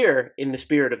here, in the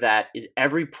spirit of that, is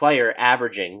every player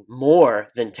averaging more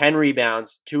than 10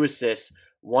 rebounds, 2 assists,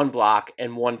 1 block,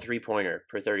 and 1 3-pointer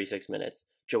per 36 minutes.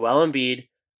 Joel Embiid,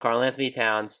 Karl-Anthony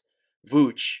Towns,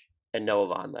 Vooch, and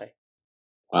Noah Vonleh.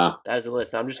 Wow. That is the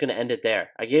list. I'm just going to end it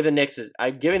there. I'm giving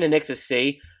the Knicks a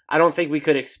C. I don't think we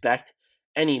could expect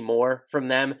any more from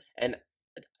them. And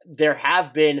there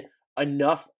have been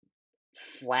enough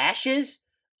flashes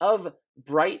of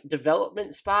bright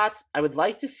development spots. I would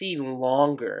like to see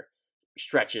longer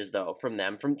stretches, though, from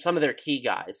them, from some of their key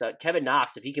guys. Kevin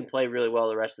Knox, if he can play really well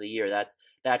the rest of the year,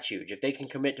 that's huge. If they can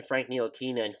commit to Frank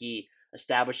Ntilikina and he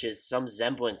establishes some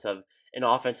semblance of an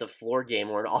offensive floor game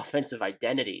or an offensive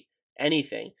identity,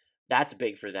 anything, that's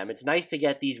big for them. It's nice to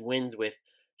get these wins with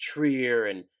Trier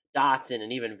and Dotson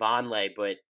and even Vonleh,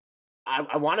 but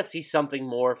I want to see something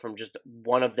more from just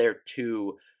one of their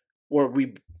 2, or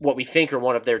what we think are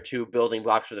one of their 2 building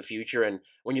blocks for the future. And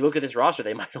when you look at this roster,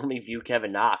 they might only view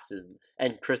Kevin Knox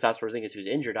and Kristaps Porzingis, who's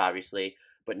injured, obviously,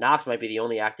 but Knox might be the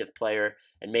only active player,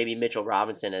 and maybe Mitchell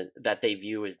Robinson that they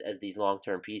view as these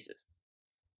long-term pieces.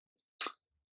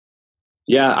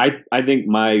 Yeah, I think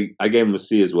I gave him a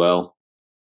C as well.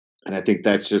 And I think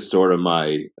that's just sort of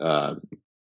my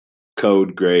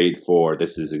code grade for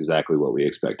this is exactly what we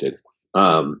expected.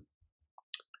 I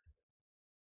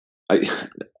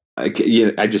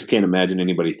just can't imagine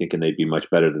anybody thinking they'd be much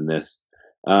better than this.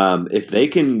 If they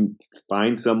can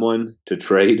find someone to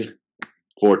trade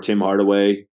for Tim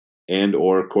Hardaway and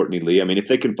or Courtney Lee, I mean, if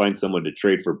they can find someone to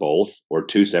trade for both, or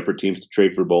 2 separate teams to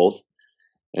trade for both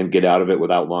and get out of it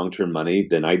without long-term money,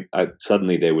 then I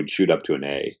suddenly they would shoot up to an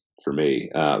A for me.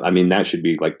 I mean, that should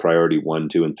be like priority 1,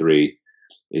 2, and 3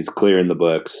 is clear in the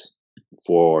books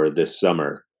for this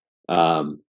summer.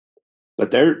 But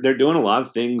they're doing a lot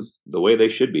of things the way they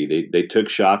should be. They took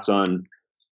shots on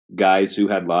guys who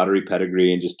had lottery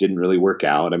pedigree and just didn't really work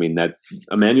out. I mean, that's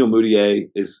Emmanuel Mudiay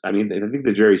I think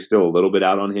the jury's still a little bit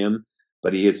out on him,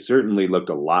 but he has certainly looked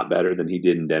a lot better than he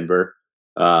did in Denver.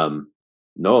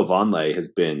 Noah Vonleh has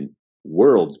been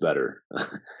worlds better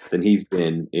than he's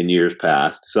been in years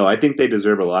past. So I think they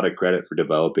deserve a lot of credit for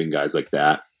developing guys like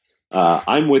that.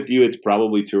 I'm with you. It's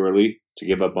probably too early to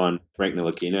give up on Frank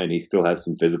Ntilikina, and he still has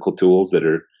some physical tools that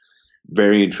are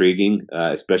very intriguing,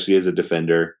 especially as a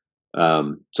defender.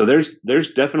 So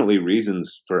there's definitely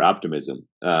reasons for optimism.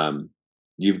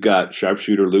 You've got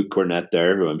sharpshooter Luke Cornett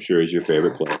there, who I'm sure is your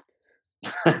favorite player.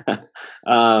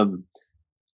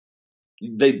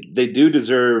 They do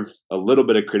deserve a little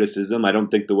bit of criticism. I don't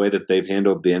think the way that they've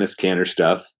handled the Enes Kanter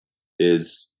stuff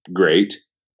is great.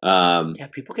 Yeah,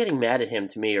 people getting mad at him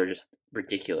to me are just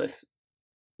ridiculous.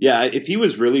 Yeah, if he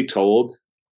was really told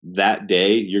that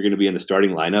day you're going to be in the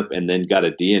starting lineup and then got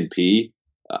a DNP,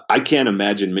 I can't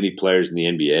imagine many players in the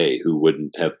NBA who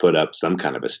wouldn't have put up some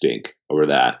kind of a stink over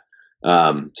that.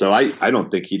 So I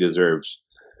don't think he deserves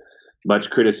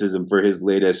much criticism for his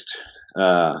latest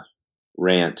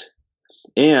rant.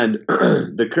 And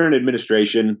the current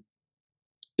administration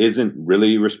isn't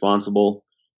really responsible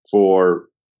for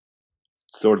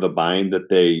sort of the bind that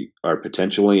they are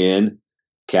potentially in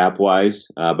cap-wise,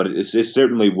 but it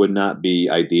certainly would not be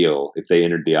ideal if they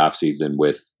entered the offseason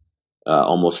with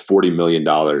almost $40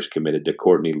 million committed to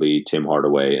Courtney Lee, Tim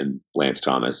Hardaway, and Lance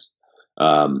Thomas.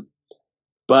 But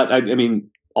I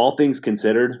mean, all things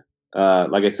considered,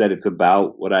 like I said, it's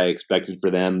about what I expected for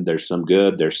them. There's some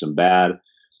good, there's some bad.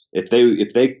 If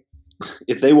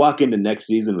they walk into next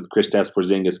season with Kristaps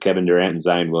Porzingis, Kevin Durant, and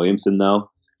Zion Williamson,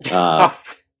 though,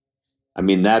 I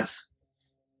mean that's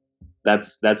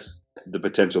the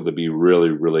potential to be really,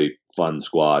 really fun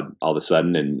squad all of a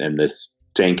sudden, and this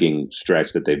tanking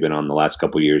stretch that they've been on the last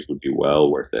couple of years would be well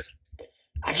worth it.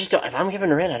 I just don't. If I'm Kevin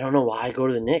Durant, I don't know why I go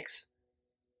to the Knicks.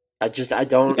 I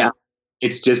don't. Yeah,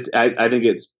 it's just I think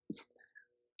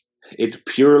it's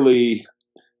purely.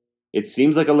 It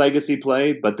seems like a legacy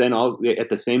play, but then also at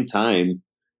the same time,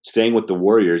 staying with the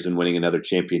Warriors and winning another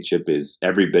championship is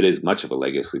every bit as much of a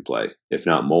legacy play, if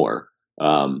not more.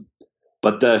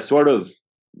 But the sort of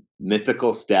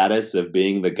mythical status of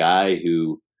being the guy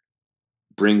who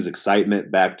brings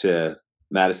excitement back to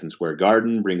Madison Square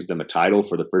Garden, brings them a title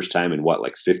for the first time in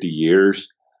 50 years.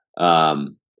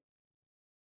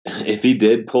 If he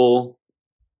did pull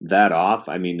that off,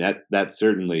 I mean, that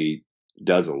certainly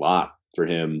does a lot for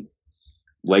him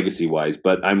legacy wise,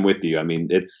 but I'm with you. I mean,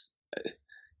 it's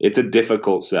a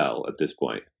difficult sell at this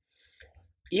point.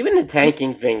 Even the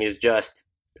tanking thing is just,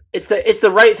 it's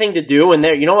the right thing to do. And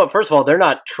you know what? First of all, they're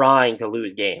not trying to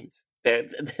lose games.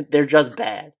 They're just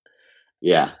bad.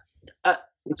 Yeah.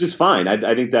 Which is fine.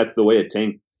 I think that's the way a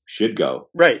tank should go.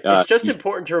 Right. It's just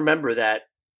important to remember that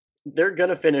they're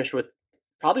going to finish with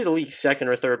probably the league's second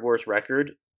or third worst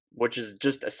record, which is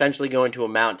just essentially going to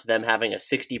amount to them having a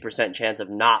 60% chance of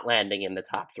not landing in the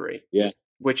top three. Yeah.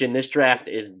 Which in this draft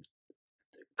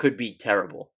could be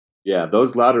terrible. Yeah,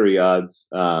 those lottery odds,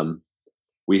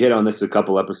 we hit on this a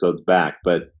couple episodes back,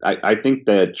 but I think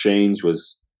the change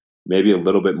was maybe a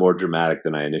little bit more dramatic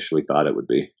than I initially thought it would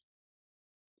be.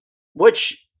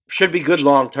 Which should be good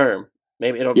long term.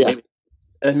 Maybe it'll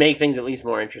make things at least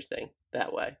more interesting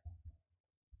that way.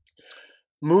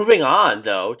 Moving on,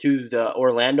 though, to the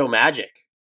Orlando Magic.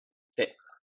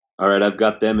 All right, I've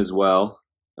got them as well.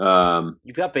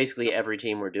 You've got basically every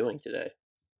team we're doing today.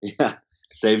 Yeah,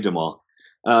 saved them all.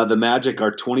 The Magic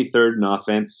are 23rd in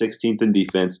offense, 16th in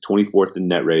defense, 24th in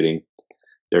net rating.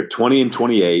 They're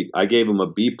 20-28. I gave them a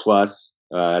B+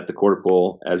 at the quarter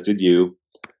pole, as did you.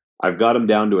 I've got them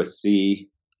down to a C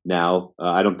now.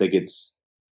 I don't think it's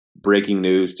breaking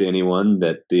news to anyone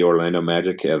that the Orlando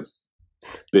Magic have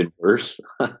been worse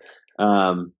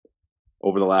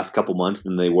over the last couple months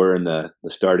than they were in the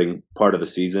starting part of the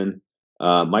season.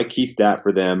 My key stat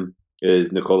for them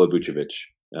is Nikola Vucevic.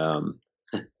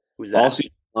 Who's that? All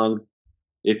season long,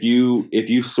 if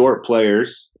you sort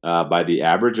players by the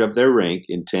average of their rank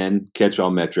in 10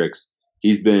 catch-all metrics,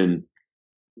 he's been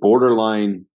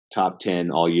borderline top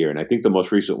 10 all year. And I think the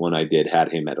most recent one I did had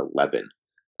him at 11.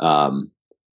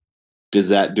 Does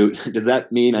that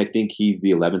mean I think he's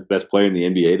the 11th best player in the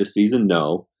NBA this season?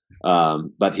 No.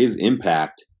 But his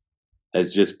impact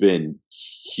has just been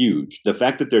huge. The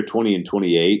fact that they're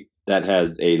 20-28, that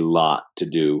has a lot to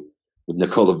do with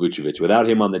Nikola Vucevic. Without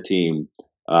him on the team,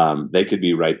 they could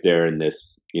be right there in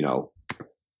this,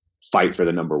 fight for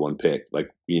the number one pick. Like,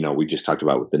 we just talked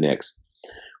about with the Knicks.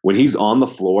 When he's on the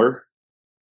floor,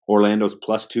 Orlando's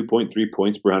plus 2.3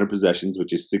 points per 100 possessions,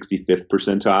 which is 65th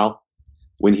percentile.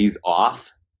 When he's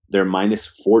off, they're minus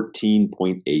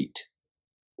 14.8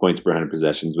 points per 100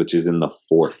 possessions, which is in the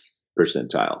 4th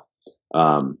percentile.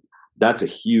 That's a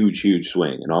huge, huge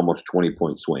swing, an almost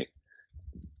 20-point swing.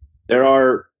 There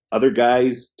are other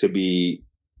guys to be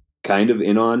kind of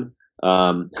in on.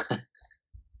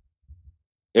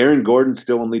 Aaron Gordon's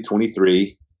still only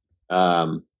 23.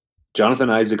 Jonathan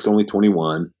Isaac's only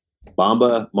 21.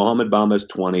 Mohamed Bamba's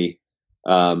 20.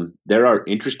 There are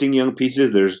interesting young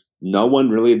pieces. There's no one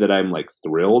really that I'm like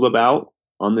thrilled about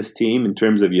on this team in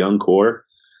terms of young core.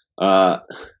 I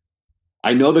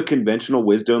know the conventional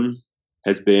wisdom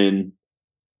has been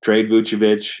trade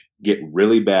Vucevic, get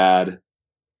really bad,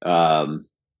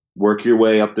 work your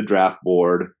way up the draft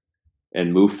board,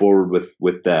 and move forward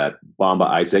with that Bamba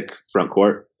Isaac front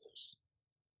court.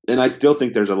 And I still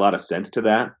think there's a lot of sense to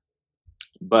that.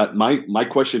 But my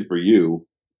question for you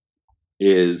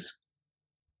is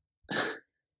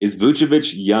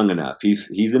Vucevic young enough?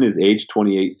 He's in his age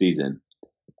 28 season.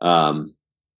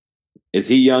 Is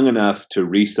he young enough to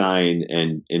re-sign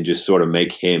and just sort of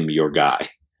make him your guy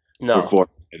for 4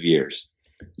 years?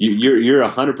 You're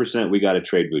 100%. We got to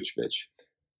trade Vucevic.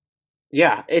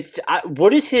 Yeah,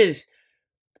 what is his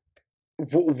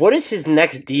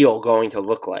next deal going to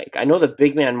look like? I know the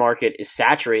big man market is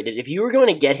saturated. If you were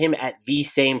going to get him at the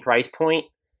same price point,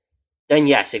 then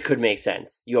yes, it could make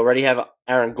sense. You already have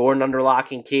Aaron Gordon under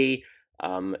lock and key.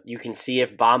 You can see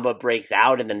if Bamba breaks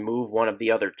out and then move one of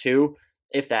the other two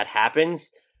if that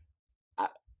happens.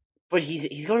 But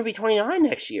he's going to be 29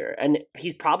 next year, and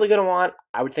he's probably going to want,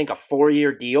 I would think, a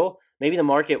 4-year deal. Maybe the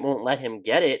market won't let him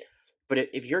get it. But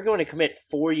if you're going to commit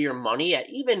 4-year money at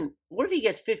even, what if he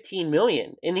gets $15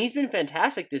 million? And he's been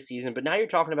fantastic this season, but now you're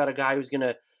talking about a guy who's going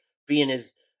to be in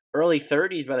his early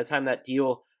 30s by the time that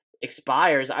deal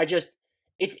expires.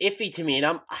 It's iffy to me.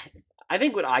 And I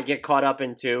think what I get caught up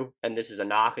into, and this is a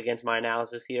knock against my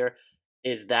analysis here,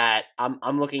 is that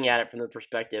I'm looking at it from the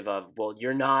perspective of, well,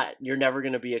 you're never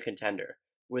going to be a contender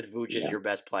with Vooch as your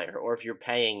best player, or if you're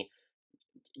paying,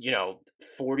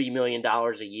 $40 million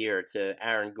a year to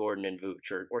Aaron Gordon and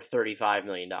Vooch, or $35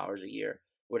 million a year,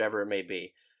 whatever it may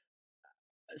be.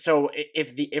 So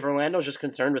if Orlando's just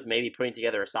concerned with maybe putting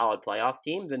together a solid playoff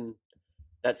team, then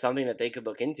that's something that they could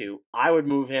look into. I would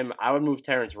move him. I would move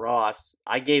Terrence Ross.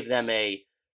 I gave them a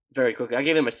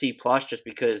C+ just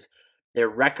because their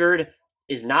record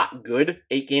is not good,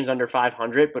 8 games under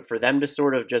 500, but for them to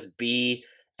sort of just be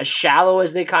as shallow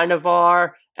as they kind of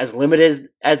are, as limited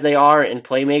as they are in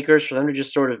playmakers, for them to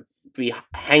just sort of be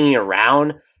hanging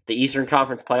around the Eastern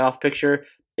Conference playoff picture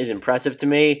is impressive to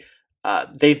me.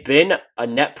 They've been a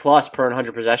net plus per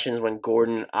 100 possessions when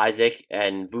Gordon, Isaac,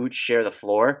 and Vooch share the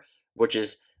floor, which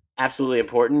is absolutely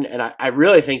important. And I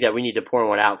really think that we need to pour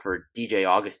one out for DJ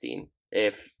Augustine.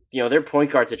 If, their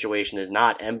point guard situation is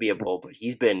not enviable, but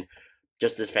he's been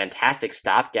just this fantastic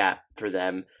stopgap for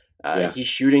them. He's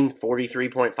shooting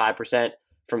 43.5%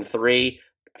 from 3,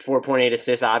 4.8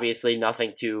 assists, obviously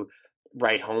nothing to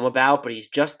write home about, but he's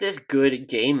just this good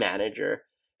game manager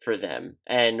for them.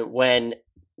 And when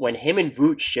him and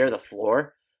Vooch share the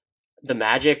floor, the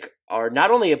Magic are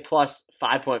not only a plus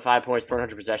 5.5 points per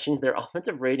 100 possessions, their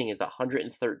offensive rating is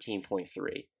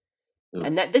 113.3.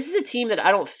 And this is a team that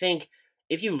I don't think,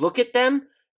 if you look at them,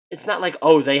 it's not like,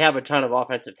 oh, they have a ton of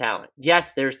offensive talent.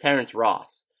 Yes, there's Terrence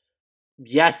Ross.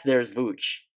 Yes, there's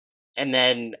Vooch. And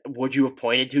then would you have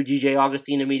pointed to DJ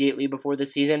Augustine immediately before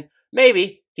this season?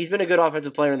 Maybe. He's been a good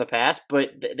offensive player in the past,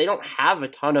 but they don't have a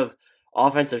ton of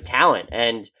offensive talent.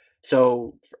 And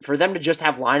so for them to just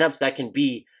have lineups that can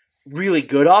be really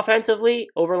good offensively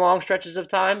over long stretches of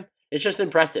time, it's just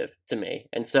impressive to me.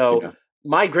 And so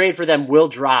my grade for them will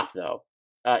drop, though,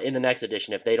 in the next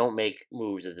edition if they don't make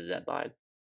moves at the deadline.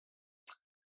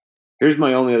 Here's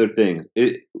my only other thing.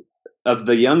 Of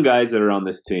the young guys that are on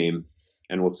this team,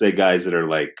 and we'll say guys that are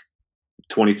like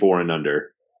 24 and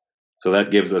under, so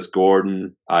that gives us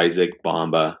Gordon, Isaac,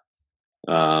 Bamba.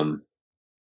 I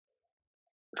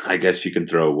guess you can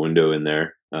throw a window in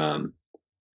there.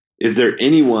 Is there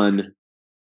anyone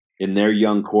in their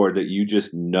young core that you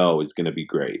just know is going to be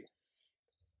great?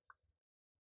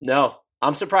 No.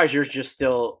 I'm surprised you're just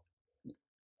still,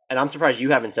 and I'm surprised you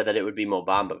haven't said that it would be Mo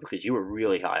Bamba, because you were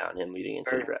really high on him leading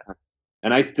into the draft.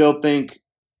 And I still think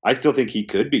he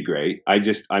could be great.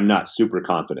 I'm not super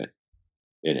confident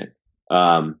in it.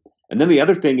 And then the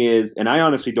other thing is, and I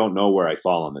honestly don't know where I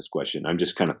fall on this question. I'm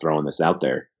just kind of throwing this out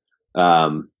there.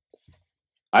 I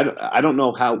don't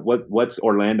know what's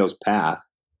Orlando's path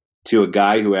to a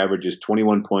guy who averages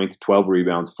 21 points, 12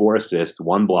 rebounds, 4 assists,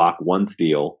 1 block, 1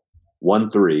 steal,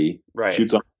 1 3,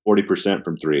 shoots on 40%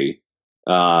 from three.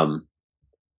 And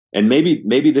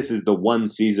maybe this is the one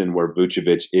season where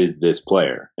Vucevic is this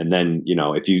player. And then,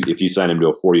 if you sign him to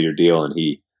a 4-year deal and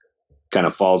he kind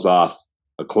of falls off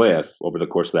a cliff over the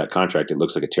course of that contract, it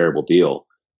looks like a terrible deal.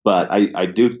 But I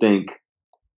do think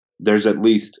there's at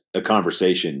least a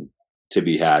conversation to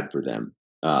be had for them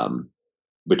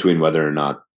between whether or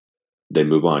not they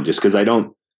move on. Just because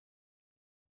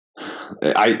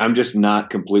I'm just not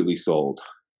completely sold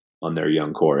on their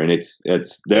young core. And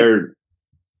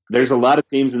there's a lot of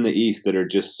teams in the East that are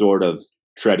just sort of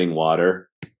treading water.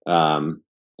 And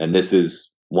this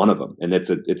is one of them. And it's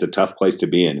a tough place to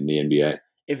be in the NBA.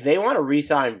 If they want to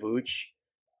re-sign Vooch,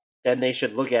 then they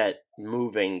should look at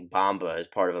moving Bamba as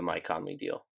part of a Mike Conley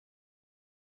deal.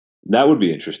 That would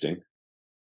be interesting.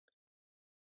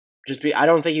 I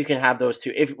don't think you can have those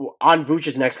two. If on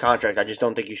Vooch's next contract, I just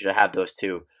don't think you should have those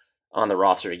two on the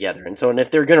roster together. And if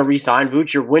they're going to re-sign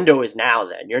Vooch, your window is now.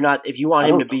 Then you're not. If you want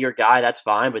him to be your guy, that's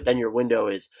fine. But then your window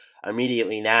is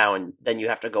immediately now, and then you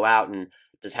have to go out and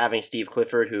just having Steve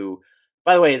Clifford, who,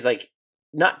 by the way, is like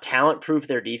not talent proof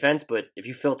their defense, but if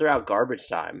you filter out garbage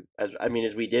time, as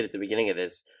we did at the beginning of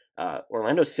this,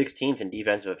 Orlando's 16th in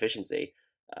defensive efficiency.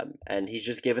 And he's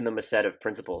just given them a set of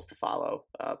principles to follow,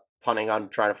 punting on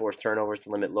trying to force turnovers to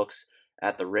limit looks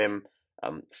at the rim,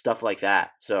 stuff like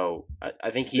that. So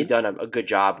I think he's done a good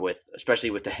job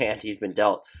especially with the hand he's been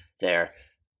dealt there.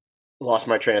 Lost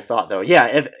my train of thought though.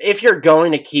 Yeah, if you're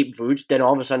going to keep Vooch, then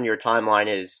all of a sudden your timeline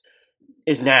is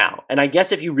now. And I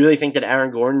guess if you really think that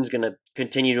Aaron Gordon's going to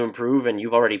continue to improve and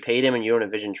you've already paid him and you don't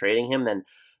envision trading him, then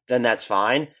that's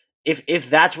fine. If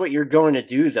that's what you're going to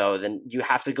do, though, then you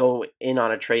have to go in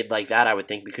on a trade like that, I would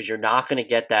think, because you're not going to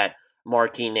get that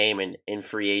marquee name in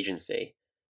free agency.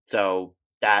 So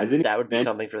that would be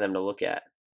something for them to look at.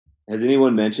 Has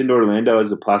anyone mentioned Orlando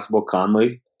as a possible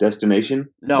Conley destination?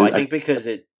 No, I think because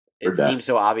it seems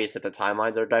so obvious that the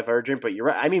timelines are divergent. But you're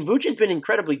right. I mean, Vooch has been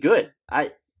incredibly good.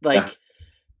 I can't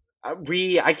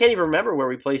even remember where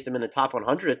we placed him in the top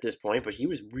 100 at this point, but he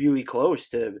was really close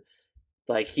to.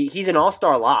 Like he's an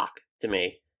all-star lock to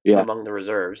me among the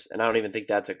reserves, and I don't even think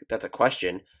that's a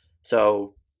question.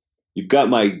 So you've got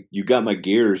my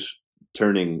gears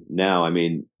turning now. I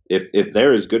mean, if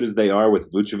they're as good as they are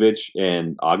with Vucevic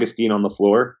and Augustine on the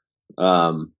floor,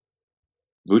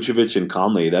 Vucevic and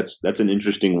Conley, that's an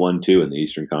interesting 1-2 in the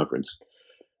Eastern Conference.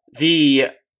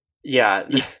 I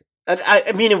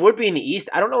mean, it would be in the East.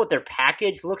 I don't know what their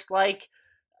package looks like.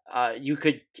 You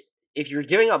could. If you're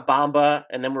giving up Bamba,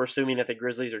 and then we're assuming that the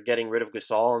Grizzlies are getting rid of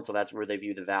Gasol, and so that's where they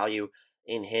view the value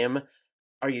in him,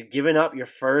 are you giving up your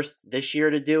first this year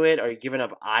to do it? Are you giving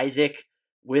up Isaac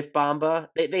with Bamba?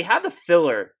 They have the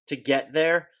filler to get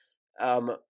there.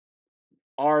 Are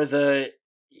the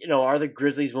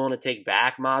Grizzlies willing to take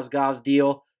back Mozgov's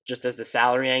deal just as the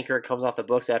salary anchor comes off the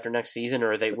books after next season,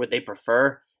 or would they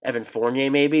prefer Evan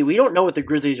Fournier maybe? We don't know what the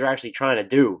Grizzlies are actually trying to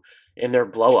do in their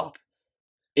blow-up.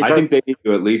 I think they need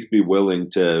to at least be willing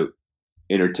to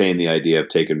entertain the idea of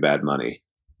taking bad money.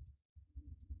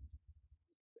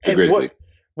 The Grizzlies.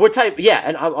 What type? Yeah,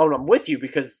 and I'm with you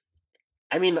because,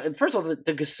 I mean, first of all,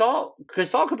 the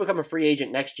Gasol could become a free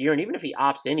agent next year, and even if he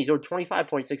opts in, he's owed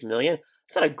 $25.6 million.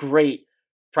 It's not a great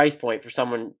price point for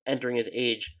someone entering his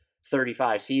age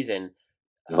 35 season.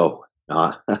 No, it's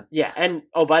not. Yeah, and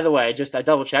by the way, I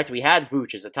double checked. We had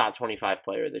Vooch as a top 25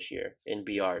 player this year in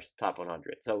BR's top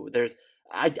 100. So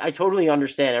I totally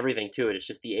understand everything to it. It's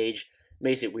just the age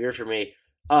makes it weird for me.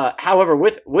 However,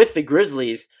 with the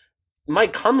Grizzlies,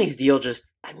 Mike Conley's deal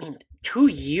 2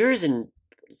 years and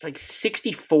it's like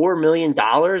 $64 million.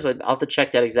 I'll have to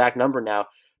check that exact number now.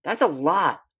 That's a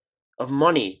lot of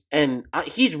money. And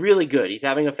he's really good. He's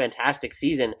having a fantastic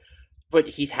season, but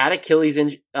he's had Achilles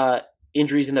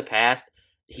injuries in the past.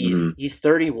 He's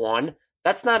 31.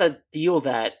 That's not a deal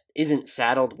that isn't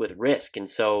saddled with risk. And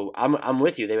so I'm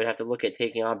with you. They would have to look at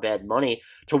taking on bad money.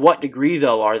 To what degree,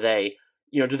 though, are they,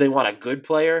 do they want a good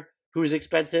player who's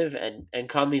expensive? And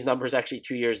Conley's number is actually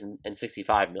 2 years and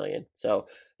 $65 million. So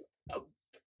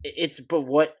but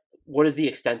what is the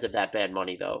extent of that bad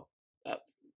money, though?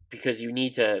 Because you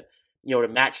need to, to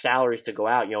match salaries to go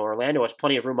out. Orlando has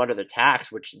plenty of room under the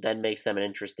tax, which then makes them an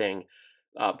interesting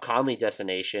Conley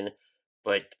destination.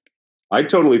 But I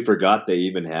totally forgot they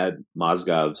even had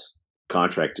Mozgov's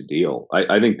contract to deal.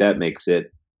 I think that makes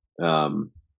it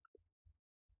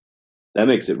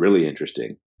really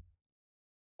interesting.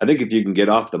 I think if you can get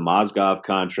off the Mozgov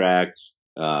contract,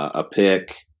 a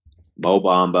pick, Mo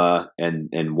Bamba,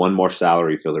 and one more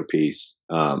salary filler piece,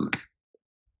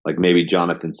 like maybe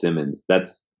Jonathan Simmons,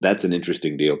 that's an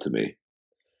interesting deal to me.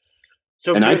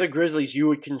 So if you're the Grizzlies, you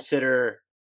would consider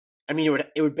I mean,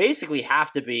 it would basically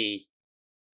have to be.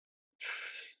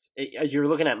 You're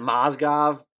looking at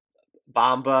Mozgov,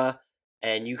 Bamba,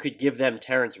 and you could give them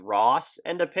Terrence Ross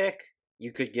and a pick.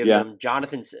 You could give them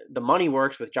Jonathan. The money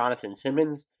works with Jonathan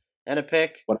Simmons and a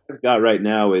pick. What I've got right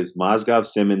now is Mozgov,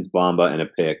 Simmons, Bamba, and a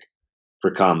pick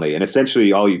for Conley. And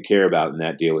essentially all you care about in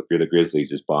that deal, if you're the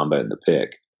Grizzlies, is Bamba and the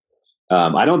pick.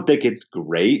 I don't think it's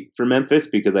great for Memphis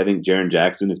because I think Jaren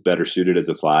Jackson is better suited as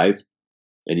a 5.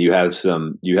 And you have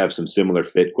some similar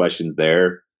fit questions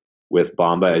there with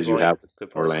Bamba as you have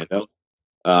with Orlando.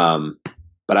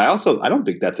 But I don't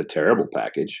think that's a terrible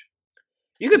package.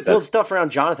 You could build stuff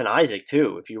around Jonathan Isaac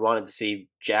too if you wanted to see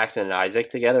Jackson and Isaac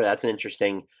together. That's an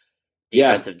interesting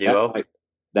defensive duo.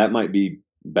 That might be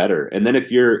better. And then if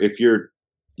your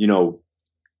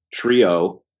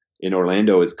trio in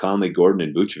Orlando is Conley, Gordon,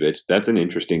 and Vucevic, that's an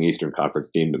interesting Eastern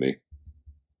Conference team to me.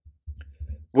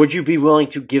 Would you be willing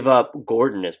to give up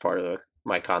Gordon as part of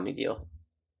my Conley deal?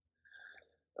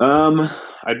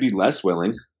 I'd be less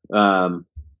willing.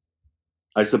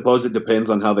 I suppose it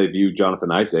depends on how they view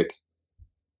Jonathan Isaac.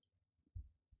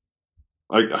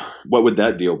 What would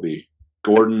that deal be?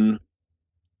 Gordon.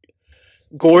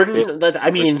 You don't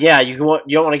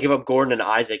want to give up Gordon and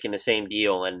Isaac in the same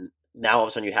deal, and now all of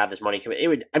a sudden you have this money.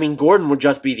 Gordon would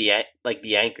just be the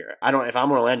anchor. If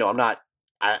I'm Orlando, I'm not.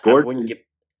 I wouldn't give.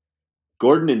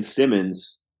 Gordon and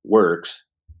Simmons works.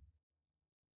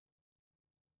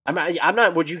 I'm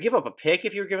not. Would you give up a pick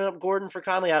if you were giving up Gordon for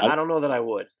Conley? I don't know that I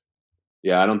would.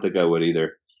 Yeah, I don't think I would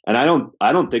either. And I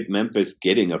don't think Memphis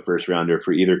getting a first rounder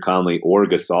for either Conley or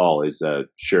Gasol is a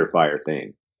surefire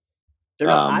thing.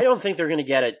 I don't think they're going to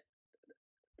get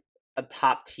a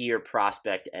top tier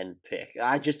prospect and pick.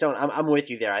 I just don't. I'm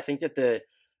with you there. I think that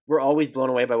we're always blown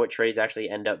away by what trades actually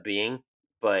end up being,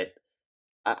 but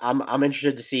I'm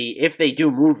interested to see if they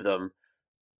do move them,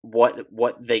 what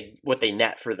they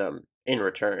net for them in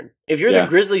return. If you're the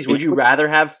Grizzlies, would you rather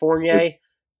have Fournier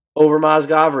over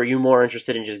Mozgov, or are you more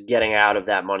interested in just getting out of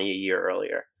that money a year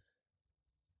earlier?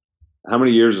 How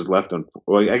many years is left on?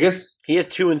 Well, I guess he has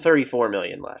 $2 and $34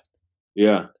 million left.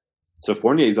 Yeah, so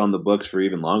Fournier's on the books for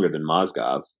even longer than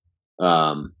Mozgov.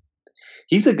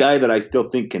 He's a guy that I still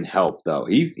think can help, though.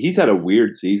 He's had a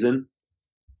weird season.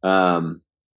 But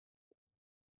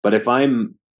if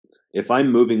I'm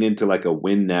moving into like a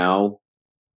win now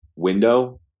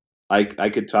window, I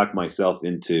could talk myself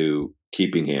into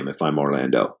keeping him if I'm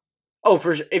Orlando. Oh,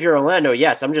 if you're Orlando,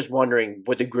 yes. I'm just wondering,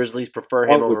 would the Grizzlies prefer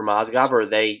him over Mozgov, or are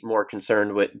they more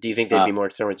concerned with? Do you think they'd be more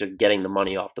concerned with just getting the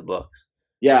money off the books?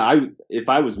 Yeah, if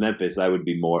I was Memphis, I would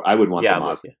be more. I would want the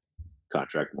Mozgov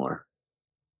contract more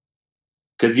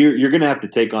because you're going to have to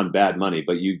take on bad money,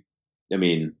 but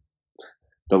the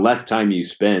less time you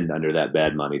spend under that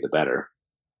bad money, the better.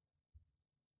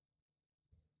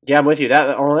 Yeah, I'm with you.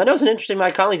 That Orlando's an interesting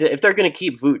Mike Conley. If they're going to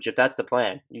keep Vooch, if that's the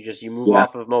plan, you move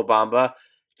off of Mo Bamba,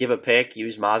 give a pick,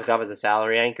 use Mozgov as a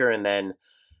salary anchor, and then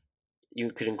you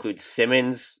could include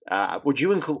Simmons. Would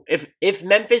you include if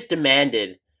Memphis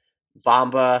demanded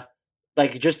Bamba,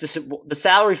 like just the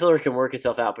salary filler can work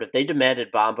itself out, but if they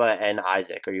demanded Bamba and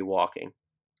Isaac, are you walking?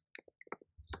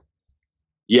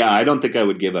 Yeah, I don't think I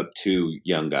would give up 2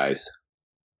 young guys.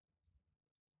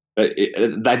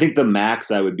 I think the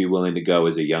max I would be willing to go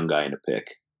is a young guy and a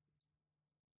pick.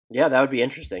 Yeah, that would be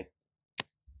interesting.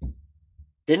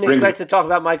 Didn't expect to talk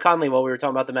about Mike Conley while we were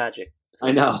talking about the Magic.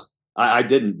 I know. I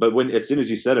didn't, but as soon as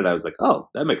you said it, I was like, oh,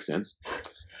 that makes sense.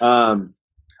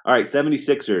 All right,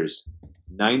 76ers,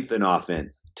 9th in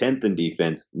offense, 10th in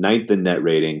defense, 9th in net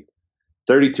rating,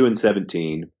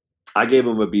 32-17. I gave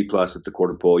them a B+ at the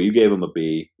quarter pole. You gave them a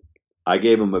B. I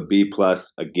gave them a B+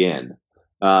 again.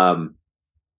 I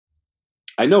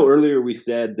know earlier we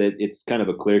said that it's kind of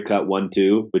a clear-cut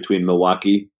 1-2 between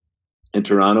Milwaukee and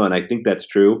Toronto, and I think that's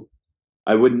true.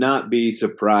 I would not be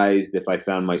surprised if I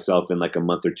found myself in like a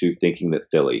month or two thinking that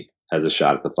Philly has a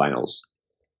shot at the finals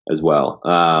as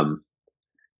well.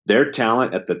 Their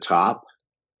talent at the top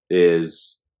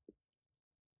is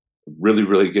really,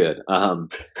 really good.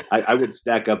 I would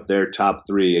stack up their top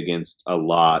 3 against a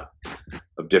lot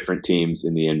of different teams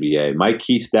in the NBA. My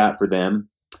key stat for them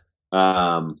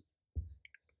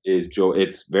is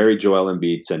it's very Joel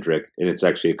Embiid centric, and it's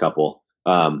actually a couple.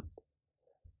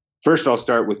 First, I'll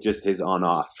start with just his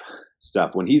on-off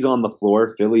stuff. When he's on the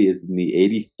floor, Philly is in the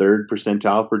 83rd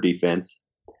percentile for defense,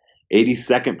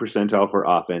 82nd percentile for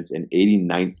offense, and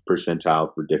 89th percentile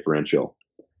for differential.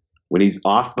 When he's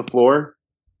off the floor,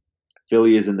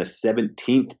 Philly is in the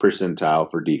 17th percentile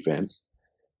for defense,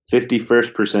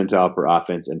 51st percentile for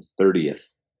offense, and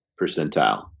 30th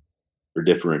percentile for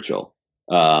differential.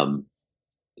 I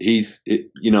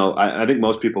think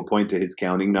most people point to his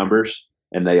counting numbers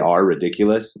and they are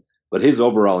ridiculous. But his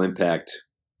overall impact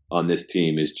on this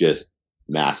team is just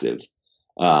massive.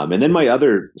 And then my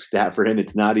other stat for him,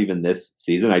 it's not even this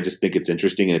season. I just think it's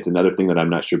interesting, and it's another thing that I'm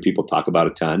not sure people talk about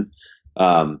a ton.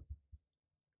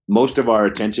 Most of our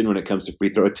attention when it comes to free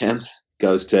throw attempts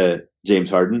goes to James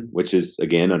Harden, which is,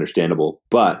 again, understandable.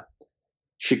 But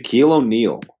Shaquille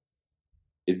O'Neal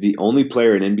is the only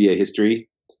player in NBA history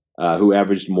who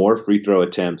averaged more free throw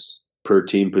attempts per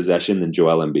team possession than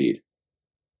Joel Embiid.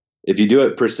 If you do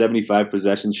it per 75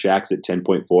 possessions, Shaq's at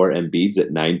 10.4, Embiid's at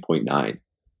 9.9.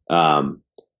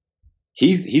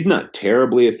 He's not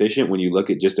terribly efficient when you look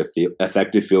at just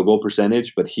effective field goal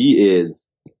percentage, but he is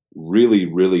really,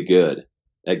 really good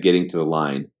at getting to the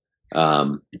line.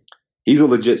 He's a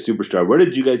legit superstar. Where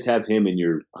did you guys have him in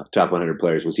your top 100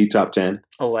 players? Was he top 10?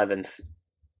 11th.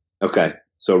 Okay.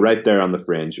 So right there on the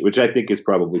fringe, which I think is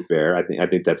probably fair. I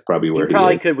think that's probably where he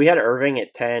probably is. could. We had Irving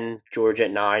at 10, George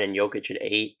at 9, and Jokic at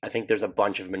 8. I think there's a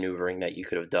bunch of maneuvering that you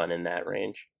could have done in that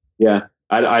range. Yeah,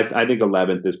 I think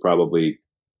 11th is probably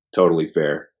totally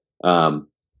fair. And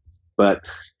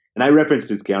I referenced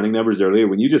his counting numbers earlier.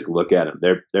 When you just look at them,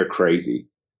 they're crazy.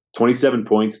 27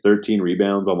 points, 13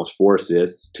 rebounds, almost 4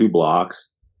 assists, 2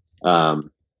 blocks.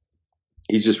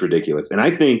 He's just ridiculous. And I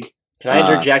think... Can I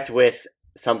interject with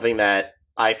something that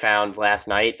I found last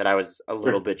night that I was a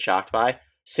little bit shocked by?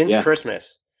 Since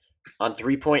Christmas, on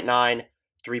 3.9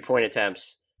 3-point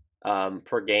attempts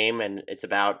per game, and it's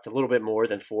a little bit more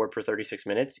than 4 per 36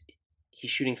 minutes,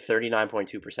 he's shooting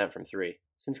 39.2% from 3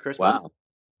 since Christmas. Wow.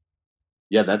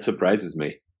 Yeah, that surprises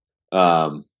me.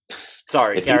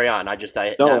 Sorry, carry on.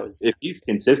 If he's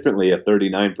consistently a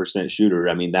 39% shooter,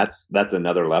 I mean, that's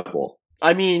another level.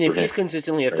 I mean, if he's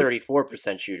consistently a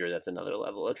 34% shooter, that's another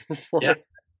level at this point.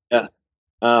 Yeah.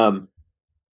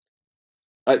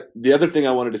 The other thing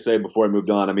I wanted to say before I moved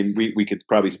on, I mean, we could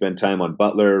probably spend time on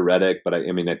Butler, Redick, but I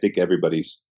think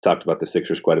everybody's talked about the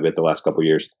Sixers quite a bit the last couple of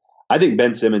years. I think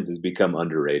Ben Simmons has become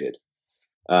underrated.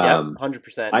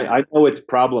 100%. I know it's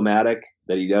problematic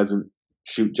that he doesn't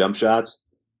shoot jump shots,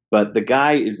 but the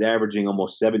guy is averaging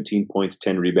almost 17 points,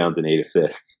 10 rebounds, and 8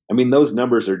 assists. I mean, those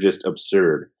numbers are just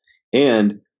absurd.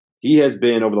 And he has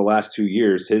been, over the last 2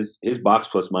 years, his box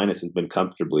plus minus has been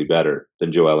comfortably better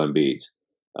than Joel Embiid's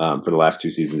for the last 2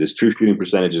 seasons. His true shooting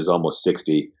percentage is almost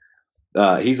 60.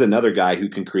 He's another guy who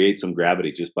can create some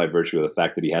gravity just by virtue of the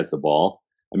fact that he has the ball.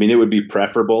 I mean, it would be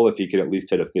preferable if he could at least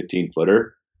hit a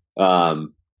 15-footer.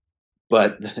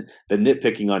 But the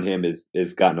nitpicking on him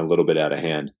is gotten a little bit out of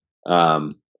hand.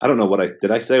 I don't know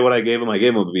did I say what I gave him? I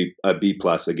gave him a B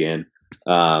plus again.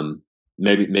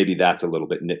 Maybe that's a little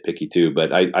bit nitpicky too,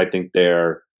 but I think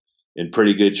they're in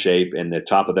pretty good shape, and the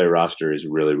top of their roster is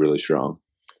really, really strong.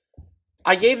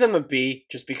 I gave them a B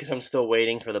just because I'm still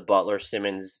waiting for the Butler,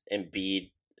 Simmons,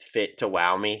 Embiid fit to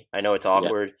wow me. I know it's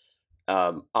awkward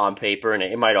on paper, and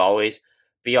it might always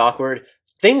be awkward.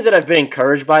 Things that I've been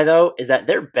encouraged by, though, is that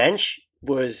their bench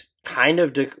was kind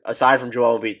of, aside from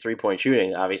Joel Embiid's 3-point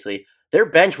shooting, obviously, their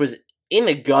bench was in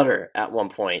the gutter at one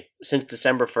point since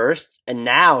December 1st, and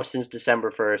now since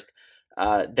December 1st,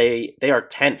 they are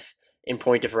 10th in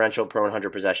point differential per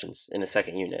 100 possessions in the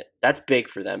second unit. That's big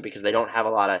for them because they don't have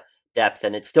a lot of depth,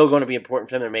 and it's still going to be important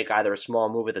for them to make either a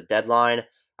small move at the deadline.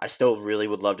 I still really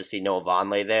would love to see Noah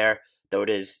Vonleh there, though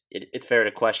it's fair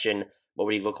to question what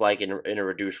would he look like in a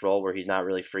reduced role where he's not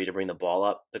really free to bring the ball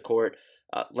up the court.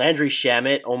 Landry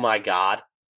Shamet, oh my God,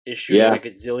 is shooting like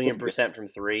a zillion percent from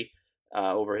 3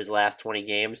 over his last 20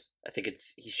 games. I think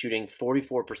he's shooting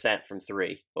 44% from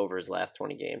 3 over his last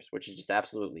 20 games, which is just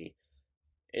absolutely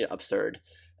absurd.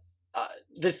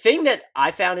 The thing that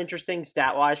I found interesting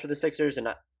stat-wise for the Sixers, and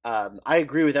I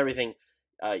agree with everything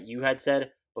you had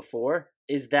said before,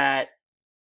 is that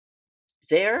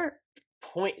they're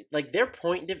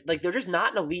just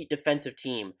not an elite defensive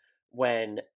team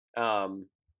when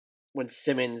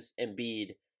Simmons,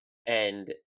 Embiid,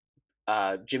 and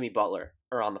Jimmy Butler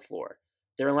are on the floor.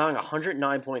 They're allowing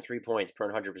 109.3 points per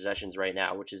 100 possessions right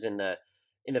now, which is in the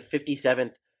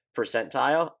 57th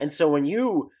percentile. And so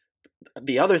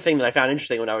the other thing that I found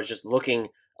interesting when I was just looking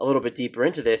a little bit deeper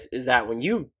into this is that when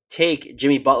you take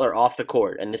Jimmy Butler off the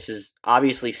court, and this is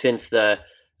obviously since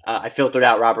I filtered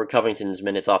out Robert Covington's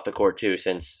minutes off the court too,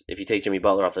 since if you take Jimmy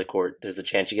Butler off the court, there's the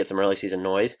chance you get some early season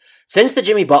noise. Since the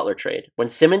Jimmy Butler trade, when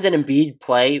Simmons and Embiid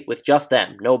play with just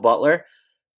them, no Butler,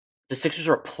 the Sixers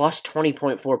are plus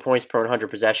 20.4 points per 100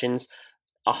 possessions,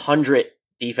 100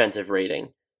 defensive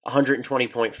rating,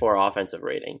 120.4 offensive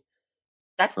rating.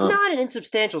 That's not an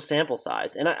insubstantial sample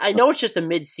size. And I know it's just a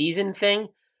mid-season thing,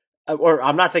 or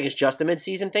I'm not saying it's just a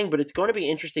mid-season thing, but it's going to be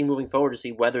interesting moving forward to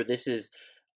see whether this is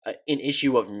an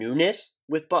issue of newness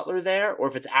with Butler there, or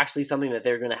if it's actually something that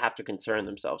they're going to have to concern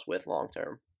themselves with long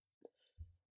term.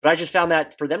 But I just found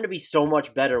that for them to be so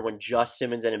much better when just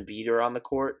Simmons and Embiid are on the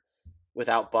court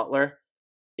without Butler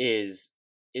is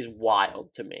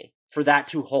wild to me. For that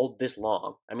to hold this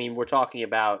long. I mean, we're talking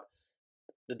about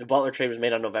the Butler trade was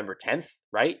made on November 10th,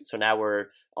 right? So now we're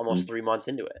almost 3 months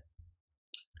into it.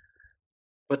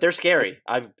 But they're scary.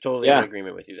 I'm totally in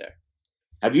agreement with you there.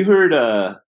 Have you heard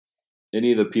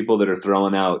any of the people that are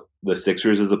throwing out the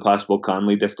Sixers as a possible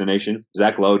Conley destination?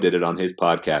 Zach Lowe did it on his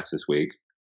podcast this week.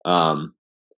 And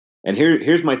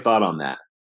here's my thought on that.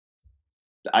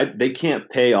 They can't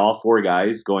pay all four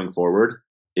guys going forward.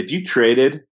 If you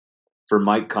traded for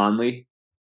Mike Conley,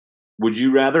 would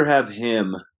you rather have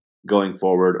him going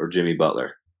forward or Jimmy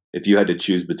Butler if you had to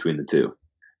choose between the two?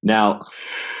 Now,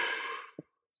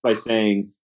 it's by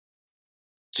saying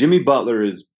Jimmy Butler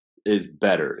is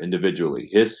better individually.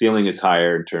 His ceiling is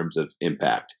higher in terms of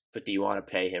impact. But do you want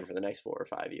to pay him for the next 4 or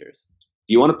 5 years?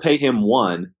 You want to pay him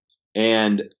one,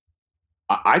 and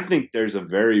I think there's a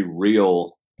very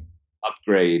real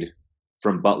upgrade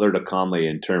from Butler to Conley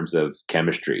in terms of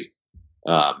chemistry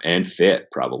and fit,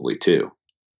 probably too.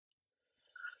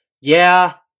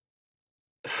 Yeah,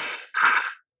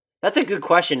 that's a good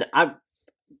question.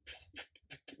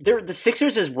 The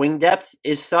Sixers' wing depth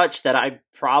is such that I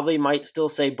probably might still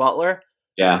say Butler.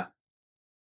 Yeah,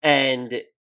 and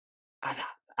I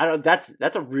don't.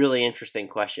 That's a really interesting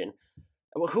question.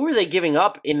 Who are they giving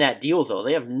up in that deal though?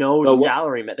 They have no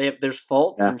salary. There's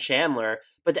Fultz and Chandler,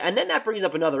 and then that brings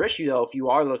up another issue though. If you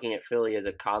are looking at Philly as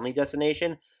a Conley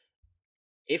destination,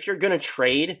 if you're going to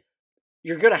trade,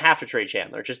 you're going to have to trade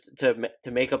Chandler just to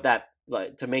make up that,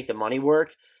 like, to make the money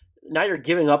work. Now you're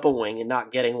giving up a wing and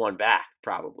not getting one back,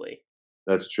 probably.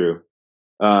 That's true.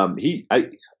 I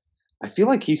feel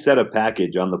like he set a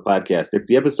package on the podcast. It's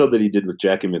the episode that he did with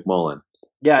Jackie McMullen.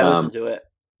 Yeah, I listened to it.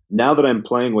 Now that I'm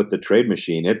playing with the trade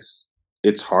machine, it's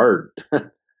hard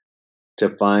to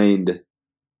find.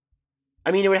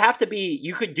 I mean, it would have to be,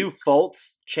 you could do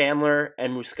Fultz, Chandler,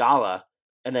 and Muscala,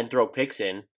 and then throw picks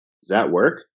in. Does that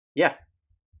work? Yeah.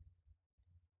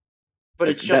 But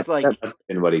it's just that must have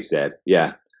been what he said.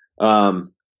 Yeah. But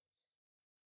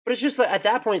it's just like at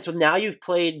that point, so now you've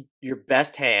played your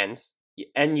best hands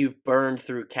and you've burned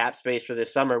through cap space for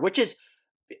this summer, which is,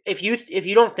 if you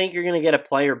don't think you're going to get a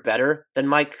player better than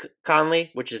Mike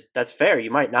Conley, that's fair.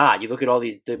 You might not. You look at all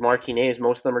the marquee names,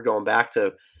 most of them are going back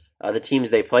to the teams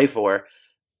they play for.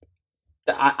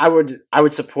 I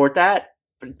would support that.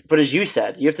 But as you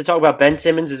said, you have to talk about Ben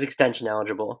Simmons is extension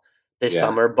eligible this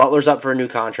summer. Butler's up for a new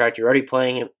contract. You're already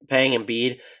paying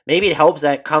Embiid. Maybe it helps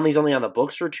that Conley's only on the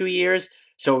books for 2 years,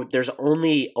 so there's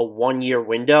only a 1-year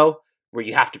window where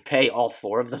you have to pay all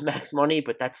four of them max money,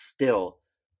 but that's still.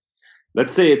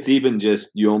 Let's say it's even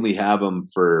just you only have them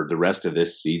for the rest of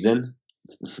this season.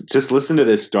 Just listen to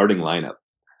this starting lineup.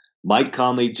 Mike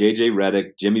Conley, JJ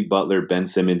Redick, Jimmy Butler, Ben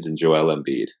Simmons, and Joel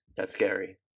Embiid. That's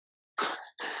scary.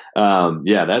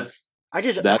 Yeah, that's.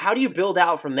 How do you build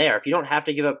out from there? If you don't have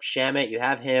to give up Shamet, you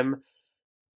have him.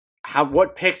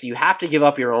 What picks? You have to give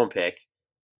up your own pick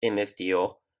in this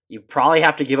deal. You probably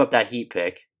have to give up that Heat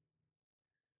pick.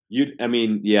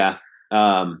 Yeah.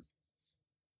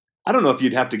 I don't know if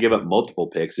you'd have to give up multiple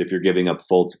picks if you're giving up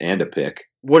Fultz and a pick.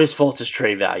 What is Fultz's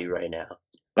trade value right now?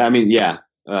 Yeah.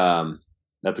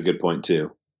 That's a good point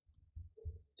too.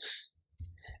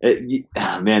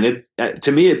 It's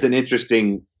to me, it's an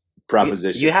interesting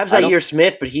proposition. You have Zaire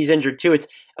Smith, but he's injured too. It's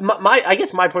I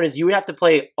guess my point is you would have to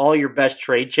play all your best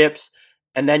trade chips,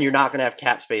 and then you're not going to have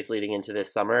cap space leading into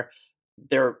this summer.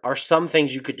 There are some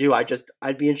things you could do. I'd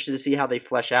be interested to see how they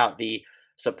flesh out the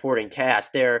supporting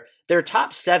cast. Their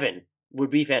top 7 would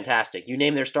be fantastic. You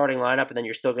name their starting lineup, and then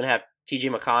you're still going to have T.J.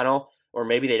 McConnell, or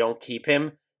maybe they don't keep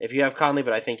him if you have Conley,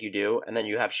 but I think you do. And then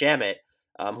you have Shamet.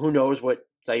 Who knows what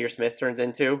Zaire Smith turns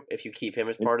into if you keep him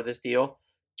as part of this deal.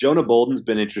 Jonah Bolden's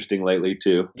been interesting lately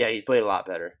too. Yeah, he's played a lot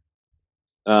better.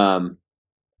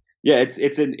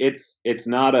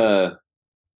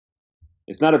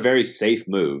 It's not a very safe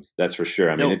move, that's for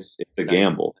sure. I mean, it's a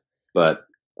gamble, but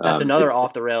that's another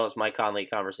off the rails Mike Conley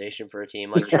conversation for a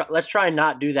team. Let's try and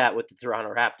not do that with the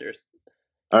Toronto Raptors.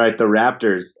 All right, the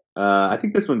Raptors. I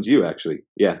think this one's you, actually.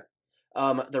 Yeah.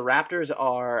 The Raptors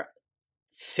are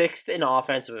 6th in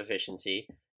offensive efficiency,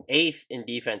 8th in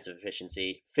defensive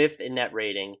efficiency, 5th in net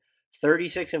rating,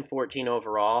 36 and 14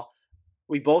 overall.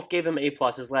 We both gave them A+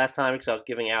 last time because I was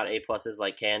giving out A+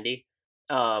 like candy.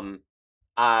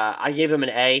 I gave them an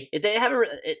A. They haven't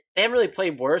really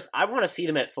played worse. I want to see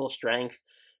them at full strength.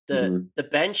 The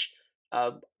bench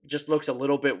just looks a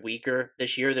little bit weaker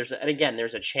this year. There's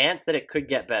a chance that it could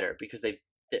get better because they've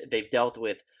they've dealt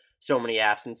with so many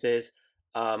absences.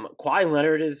 Kawhi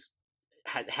Leonard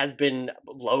has been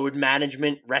load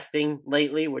management resting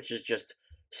lately, which is just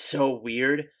so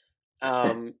weird.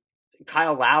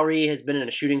 Kyle Lowry has been in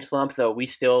a shooting slump, though we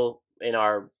still, in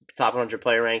our top 100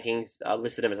 player rankings,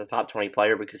 listed him as a top 20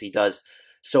 player because he does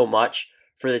so much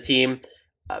for the team.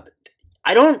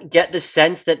 I don't get the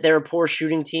sense that they're a poor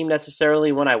shooting team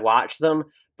necessarily when I watch them,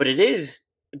 but it is,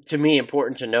 to me,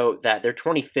 important to note that they're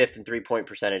 25th in three-point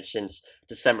percentage since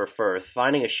December 1st.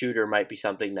 Finding a shooter might be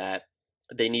something that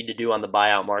they need to do on the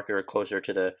buyout market or closer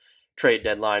to the trade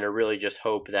deadline, or really just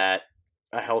hope that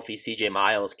a healthy CJ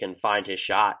Miles can find his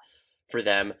shot for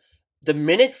them. The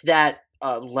minutes that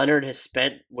Leonard has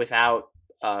spent without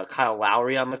Kyle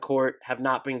Lowry on the court have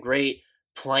not been great.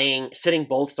 Sitting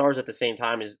both stars at the same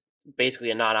time is basically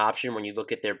a non-option when you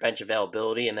look at their bench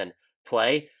availability and then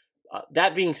play.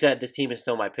 That being said, this team is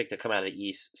still my pick to come out of the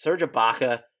East. Serge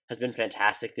Ibaka has been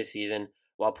fantastic this season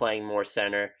while playing more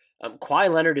center.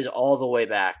 Kawhi Leonard is all the way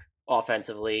back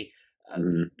offensively.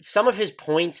 Some of his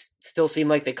points still seem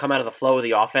like they come out of the flow of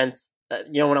the offense.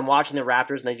 When I'm watching the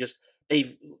Raptors and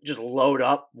they just load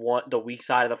up the weak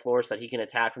side of the floor so that he can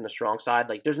attack from the strong side.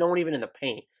 Like, there's no one even in the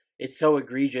paint. It's so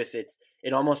egregious.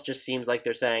 It almost just seems like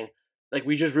they're saying, like,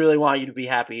 we just really want you to be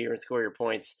happy here and score your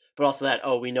points, but also that,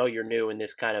 we know you're new, and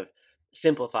this kind of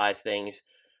simplifies things.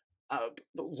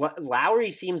 Lowry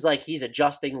seems like he's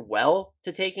adjusting well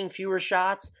to taking fewer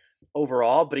shots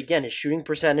overall, but again, his shooting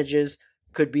percentages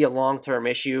could be a long-term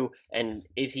issue, and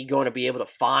is he going to be able to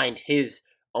find his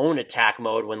own attack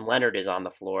mode when Leonard is on the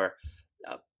floor?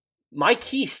 My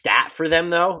key stat for them,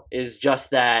 though, is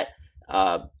just that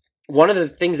one of the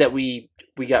things that we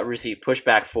received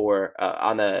pushback for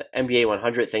on the NBA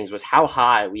 100 things was how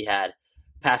high we had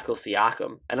Pascal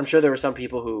Siakam. And I'm sure there were some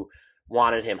people who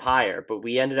wanted him higher, but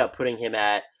we ended up putting him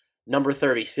at number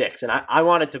 36. And I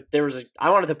wanted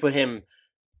to put him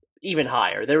even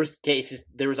higher. There was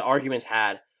arguments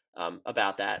had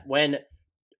about that. When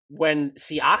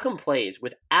Siakam plays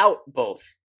without both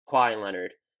Kawhi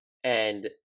Leonard and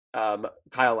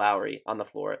Kyle Lowry on the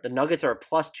floor, the Nuggets are a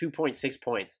plus 2.6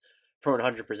 points per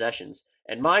 100 possessions.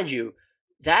 And mind you,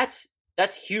 that's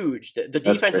huge. The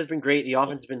defense has been great. The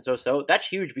offense has been so-so. That's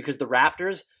huge because the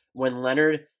Raptors, when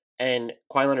Leonard and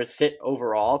Kawhi Leonard sit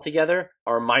overall together,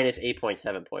 are minus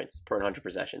 8.7 points per 100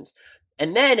 possessions.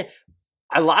 And then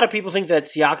a lot of people think that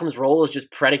Siakam's role is just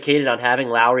predicated on having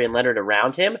Lowry and Leonard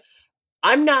around him.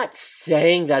 I'm not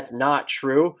saying that's not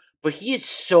true, but he is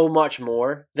so much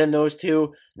more than those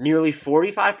two. Nearly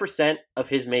 45% of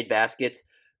his made baskets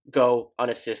go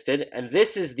unassisted, and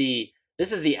this is the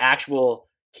actual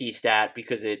key stat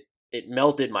because it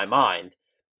melted my mind,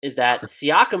 is that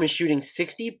Siakam is shooting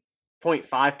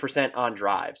 60.5% on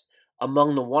drives.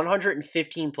 Among the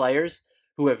 115 players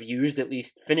who have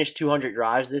finished 200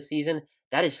 drives this season,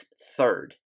 that is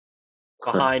third,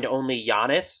 behind only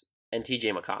Giannis and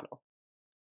TJ McConnell.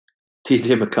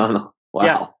 TJ McConnell.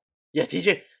 Wow. Yeah,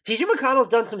 TJ McConnell's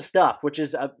done some stuff, which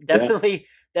is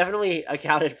definitely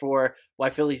accounted for why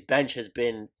Philly's bench has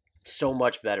been so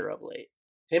much better of late.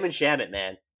 Him and Shamet,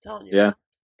 man. I'm telling you. Yeah.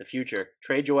 The future.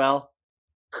 Trade Joel,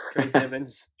 trade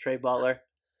Simmons, trade Butler.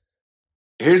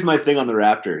 Here's my thing on the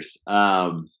Raptors.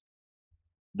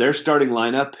 Their starting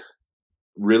lineup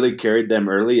really carried them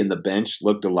early, and the bench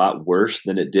looked a lot worse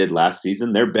than it did last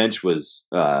season. Their bench was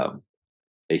a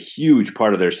huge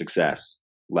part of their success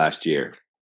last year.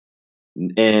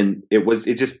 And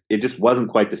it just wasn't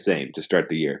quite the same to start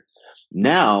the year.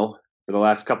 Now, for the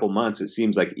last couple months, it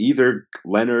seems like either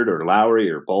Leonard or Lowry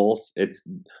or both,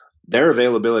 their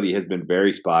availability has been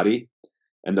very spotty,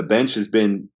 and the bench has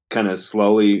been kind of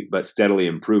slowly but steadily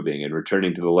improving and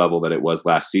returning to the level that it was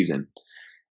last season.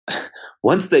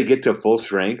 Once they get to full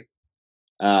strength,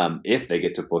 if they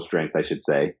get to full strength, I should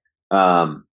say,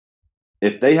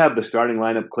 if they have the starting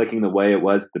lineup clicking the way it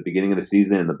was at the beginning of the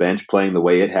season and the bench playing the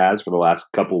way it has for the last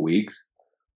couple weeks,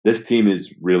 this team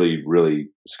is really, really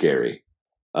scary.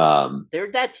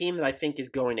 They're that team that I think is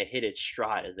going to hit its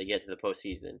stride as they get to the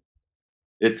postseason.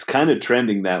 It's kind of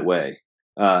trending that way.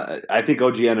 I think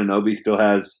OG Anunoby still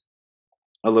has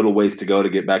a little ways to go to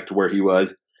get back to where he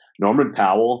was. Norman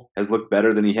Powell has looked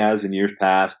better than he has in years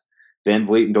past. Van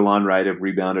Vliet and DeLon Wright have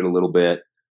rebounded a little bit.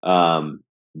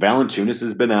 Valanciunas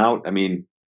has been out. I mean,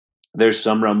 there's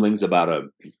some rumblings about a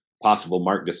possible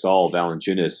Marc Gasol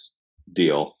Valanciunas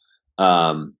deal,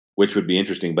 which would be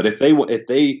interesting. But if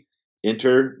they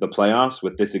enter the playoffs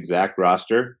with this exact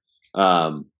roster,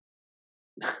 they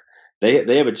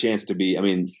have a chance to be. I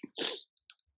mean,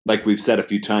 like we've said a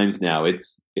few times now,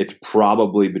 it's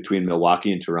probably between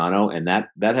Milwaukee and Toronto, and that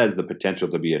has the potential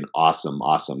to be an awesome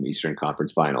Eastern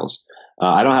Conference Finals.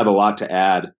 I don't have a lot to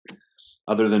add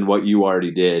other than what you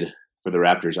already did for the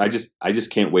Raptors. I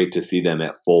just can't wait to see them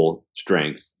at full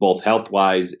strength, both health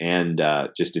wise and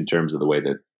just in terms of the way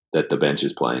that the bench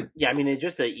is playing. Yeah, I mean, it's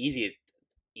just the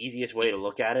easiest way to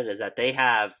look at it is that they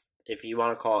have, if you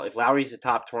want to call, if Lowry's a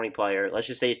top 20 player, let's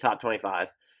just say he's top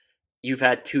 25. You've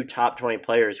had 2 top 20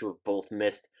 players who have both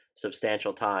missed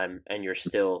substantial time, and you're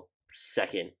still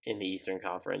second in the Eastern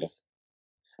Conference.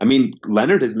 I mean,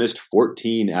 Leonard has missed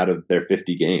 14 out of their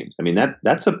 50 games. I mean,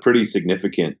 that's a pretty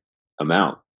significant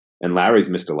amount. And Lowry's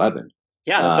missed 11.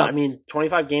 Yeah, I mean,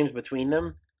 25 games between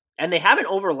them, and they haven't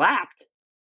overlapped.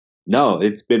 No,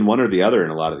 it's been one or the other in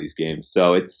a lot of these games.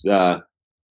 So it's kind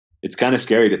of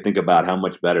scary to think about how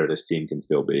much better this team can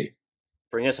still be.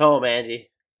 Bring us home, Andy.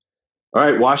 All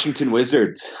right, Washington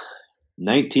Wizards,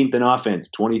 19th in offense,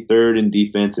 23rd in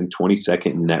defense, and 22nd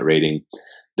in net rating.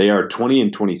 They are 20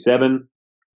 and 27.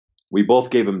 We both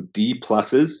gave them D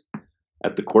pluses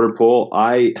at the quarter poll.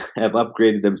 I have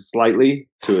upgraded them slightly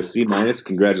to a C minus.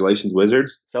 Congratulations,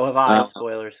 Wizards. So have I.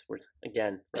 Spoilers. We're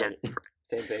again right.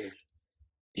 Same page.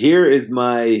 Here is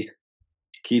my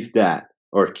key stats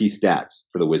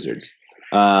for the Wizards.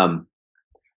 Over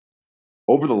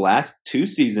the last 2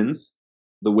 seasons,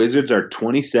 the Wizards are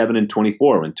 27 and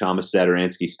 24 when Thomas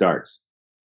Satoransky starts.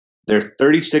 They're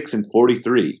 36 and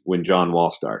 43 when John Wall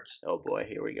starts. Oh boy,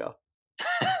 here we go.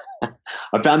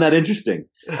 I found that interesting.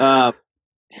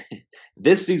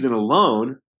 This season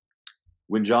alone,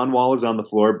 when John Wall is on the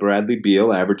floor, Bradley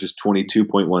Beal averages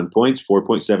 22.1 points,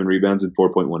 4.7 rebounds, and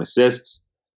 4.1 assists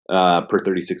per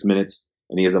 36 minutes,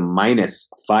 and he has a minus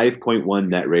 5.1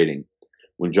 net rating.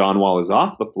 When John Wall is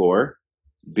off the floor,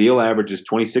 Beal averages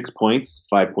 26 points,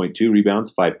 5.2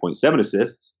 rebounds, 5.7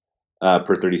 assists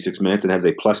per 36 minutes, and has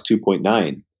a plus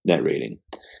 2.9 net rating.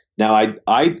 Now,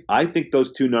 I think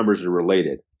those two numbers are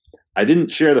related. I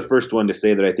didn't share the first one to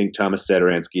say that I think Thomas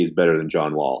Satoransky is better than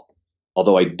John Wall,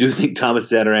 although I do think Thomas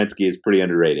Satoransky is pretty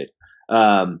underrated.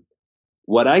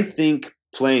 What I think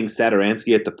playing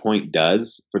Satoransky at the point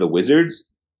does for the Wizards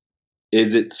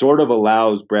is it sort of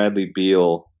allows Bradley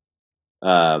Beal,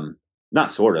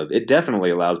 it definitely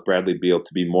allows Bradley Beal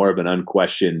to be more of an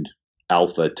unquestioned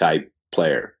alpha type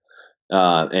player.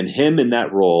 And him in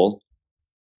that role,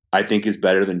 I think, is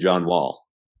better than John Wall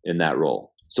in that role.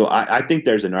 So I think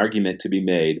there's an argument to be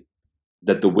made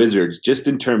that the Wizards, just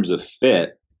in terms of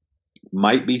fit,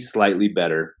 might be slightly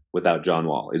better without John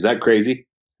Wall. Is that crazy?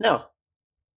 No.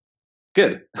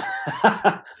 Good.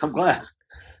 I'm glad.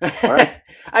 All right.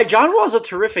 John Wall's a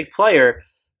terrific player,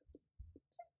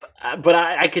 but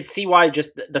I could see why just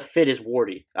the fit is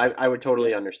warty. I would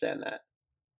totally understand that.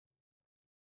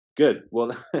 Good.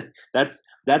 Well, that's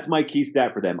my key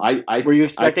stat for them. Were you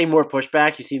expecting more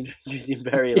pushback? You seem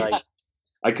very like.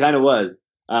 I kind of was.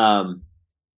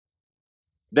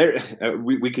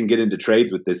 We can get into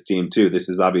trades with this team too. This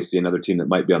is obviously another team that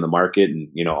might be on the market, and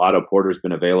Otto Porter's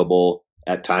been available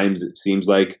at times. It seems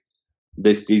like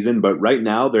this season, but right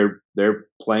now they're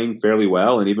playing fairly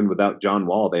well, and even without John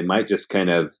Wall, they might just kind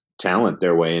of talent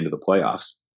their way into the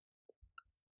playoffs.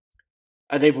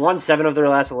 They've won 7 of their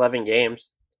last 11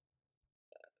 games.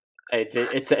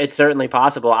 It's certainly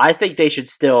possible. I think they should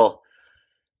still.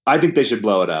 I think they should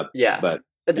blow it up. Yeah, but.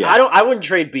 Yeah. I wouldn't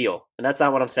trade Beal, and that's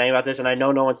not what I'm saying about this. And I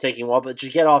know no one's taking Wall, but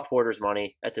just get off Porter's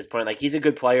money at this point. Like, he's a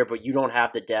good player, but you don't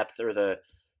have the depth or the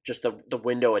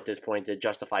window at this point to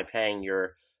justify paying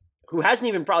who hasn't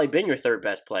even probably been your third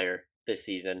best player this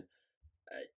season.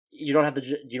 You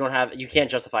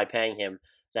can't justify paying him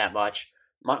that much.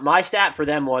 My stat for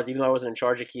them was, even though I wasn't in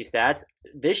charge of key stats,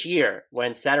 this year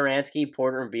when Satoransky,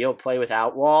 Porter, and Beal play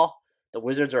without Wall, the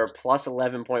Wizards are plus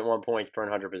 11.1 points per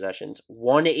 100 possessions,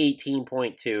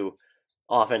 118.2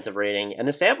 offensive rating, and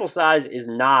the sample size is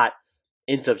not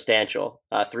insubstantial,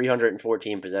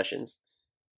 314 possessions.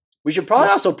 We should probably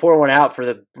also pour one out for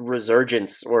the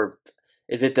resurgence, or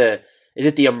is it the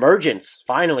emergence,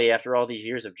 finally, after all these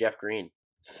years of Jeff Green?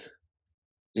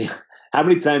 Yeah. How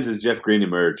many times has Jeff Green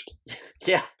emerged?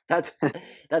 Yeah, that's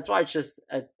why it's just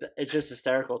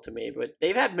hysterical to me. But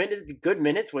they've had good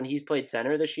minutes when he's played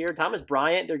center this year. Thomas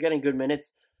Bryant, they're getting good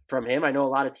minutes from him. I know a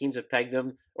lot of teams have pegged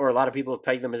them, or a lot of people have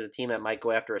pegged them as a team that might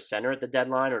go after a center at the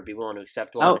deadline or be willing to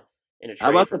accept one in a trade.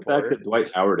 How about for the Porter. fact that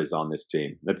Dwight Howard is on this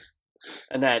team?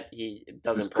 And that he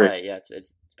doesn't play. Yeah,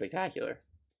 it's spectacular.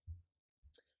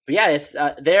 But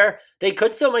yeah, they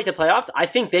could still make the playoffs. I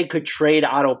think they could trade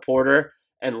Otto Porter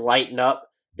and lighten up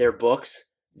their books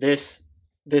this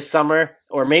summer,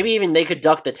 or maybe even they could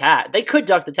duck the tax. They could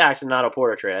duck the tax in an Otto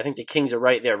Porter trade. I think the Kings are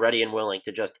right there, ready and willing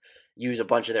to just use a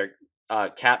bunch of their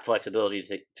cap flexibility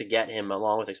to get him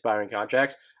along with expiring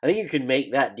contracts. I think you could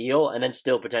make that deal and then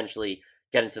still potentially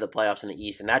get into the playoffs in the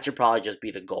East, and that should probably just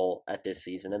be the goal at this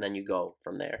season, and then you go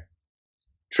from there.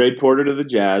 Trade Porter to the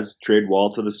Jazz, trade Wall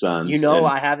to the Suns.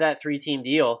 I have that 3-team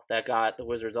deal that got the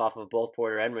Wizards off of both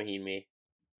Porter and Mahinmi.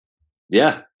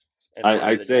 Yeah.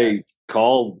 I say Jazz.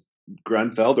 Call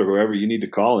Grunfeld or whoever you need to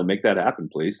call and make that happen,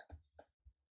 please.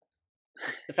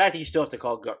 The fact that you still have to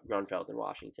call Grunfeld in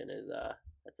Washington is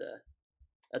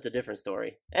that's a different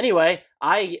story. Anyway,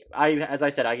 I as I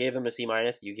said, I gave them a C-.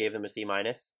 You gave them a C-,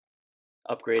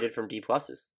 upgraded from D+.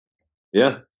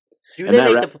 Yeah. Do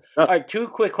they make all right, 2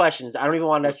 quick questions. I don't even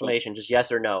want an explanation, just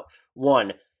yes or no.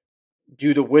 1,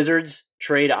 do the Wizards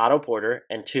trade Otto Porter?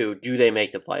 And 2, do they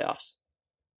make the playoffs?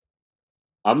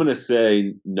 I'm going to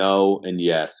say no and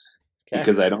yes,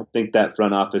 because I don't think that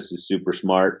front office is super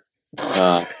smart.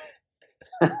 And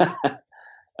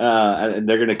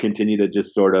they're going to continue to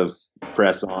just sort of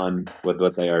press on with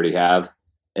what they already have.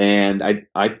 And I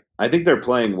think they're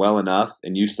playing well enough,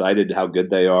 and you cited how good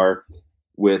they are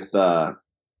with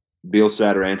Beal,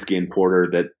 Satoransky, and Porter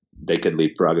that they could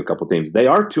leapfrog a couple teams. They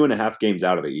are 2.5 games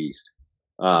out of the East.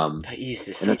 The East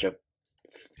is such a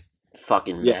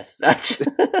fucking mess.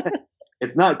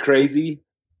 It's not crazy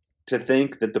to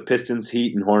think that the Pistons,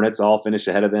 Heat, and Hornets all finish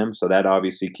ahead of them, so that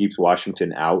obviously keeps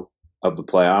Washington out of the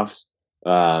playoffs.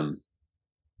 But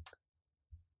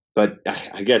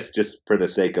I guess just for the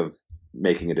sake of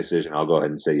making a decision, I'll go ahead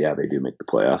and say, yeah, they do make the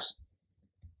playoffs.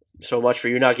 So much for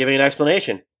you not giving an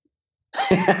explanation.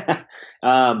 It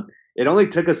only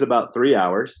took us about 3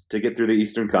 hours to get through the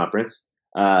Eastern Conference.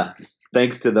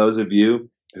 Thanks to those of you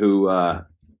who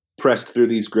pressed through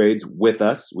these grades with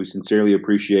us. We sincerely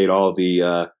appreciate all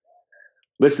the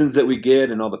listens that we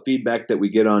get and all the feedback that we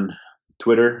get on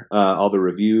Twitter, all the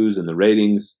reviews and the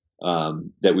ratings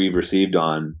that we've received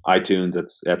on iTunes.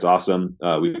 That's awesome.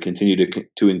 We continue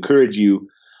to encourage you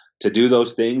to do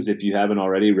those things. If you haven't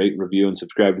already, rate, review, and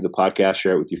subscribe to the podcast.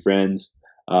 Share it with your friends.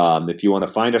 If you want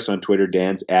to find us on Twitter,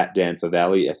 Dan's at Dan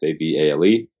Favale,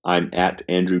 Favale. I'm at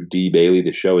Andrew D. Bailey.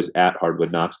 The show is at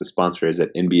Hardwood Knocks. The sponsor is at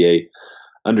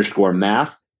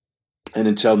NBA_math. And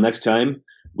until next time,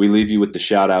 we leave you with the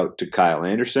shout out to Kyle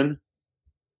Anderson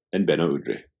and Beno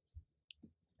Udrih.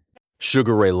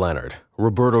 Sugar Ray Leonard,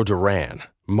 Roberto Duran,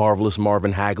 Marvelous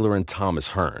Marvin Hagler, and Thomas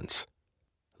Hearns.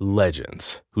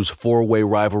 Legends, whose four-way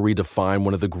rivalry defined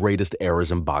one of the greatest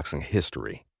eras in boxing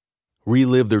history.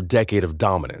 Relive their decade of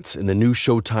dominance in the new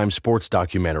Showtime sports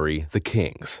documentary, The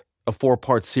Kings, a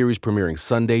 4-part series premiering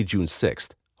Sunday, June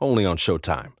 6th, only on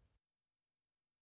Showtime.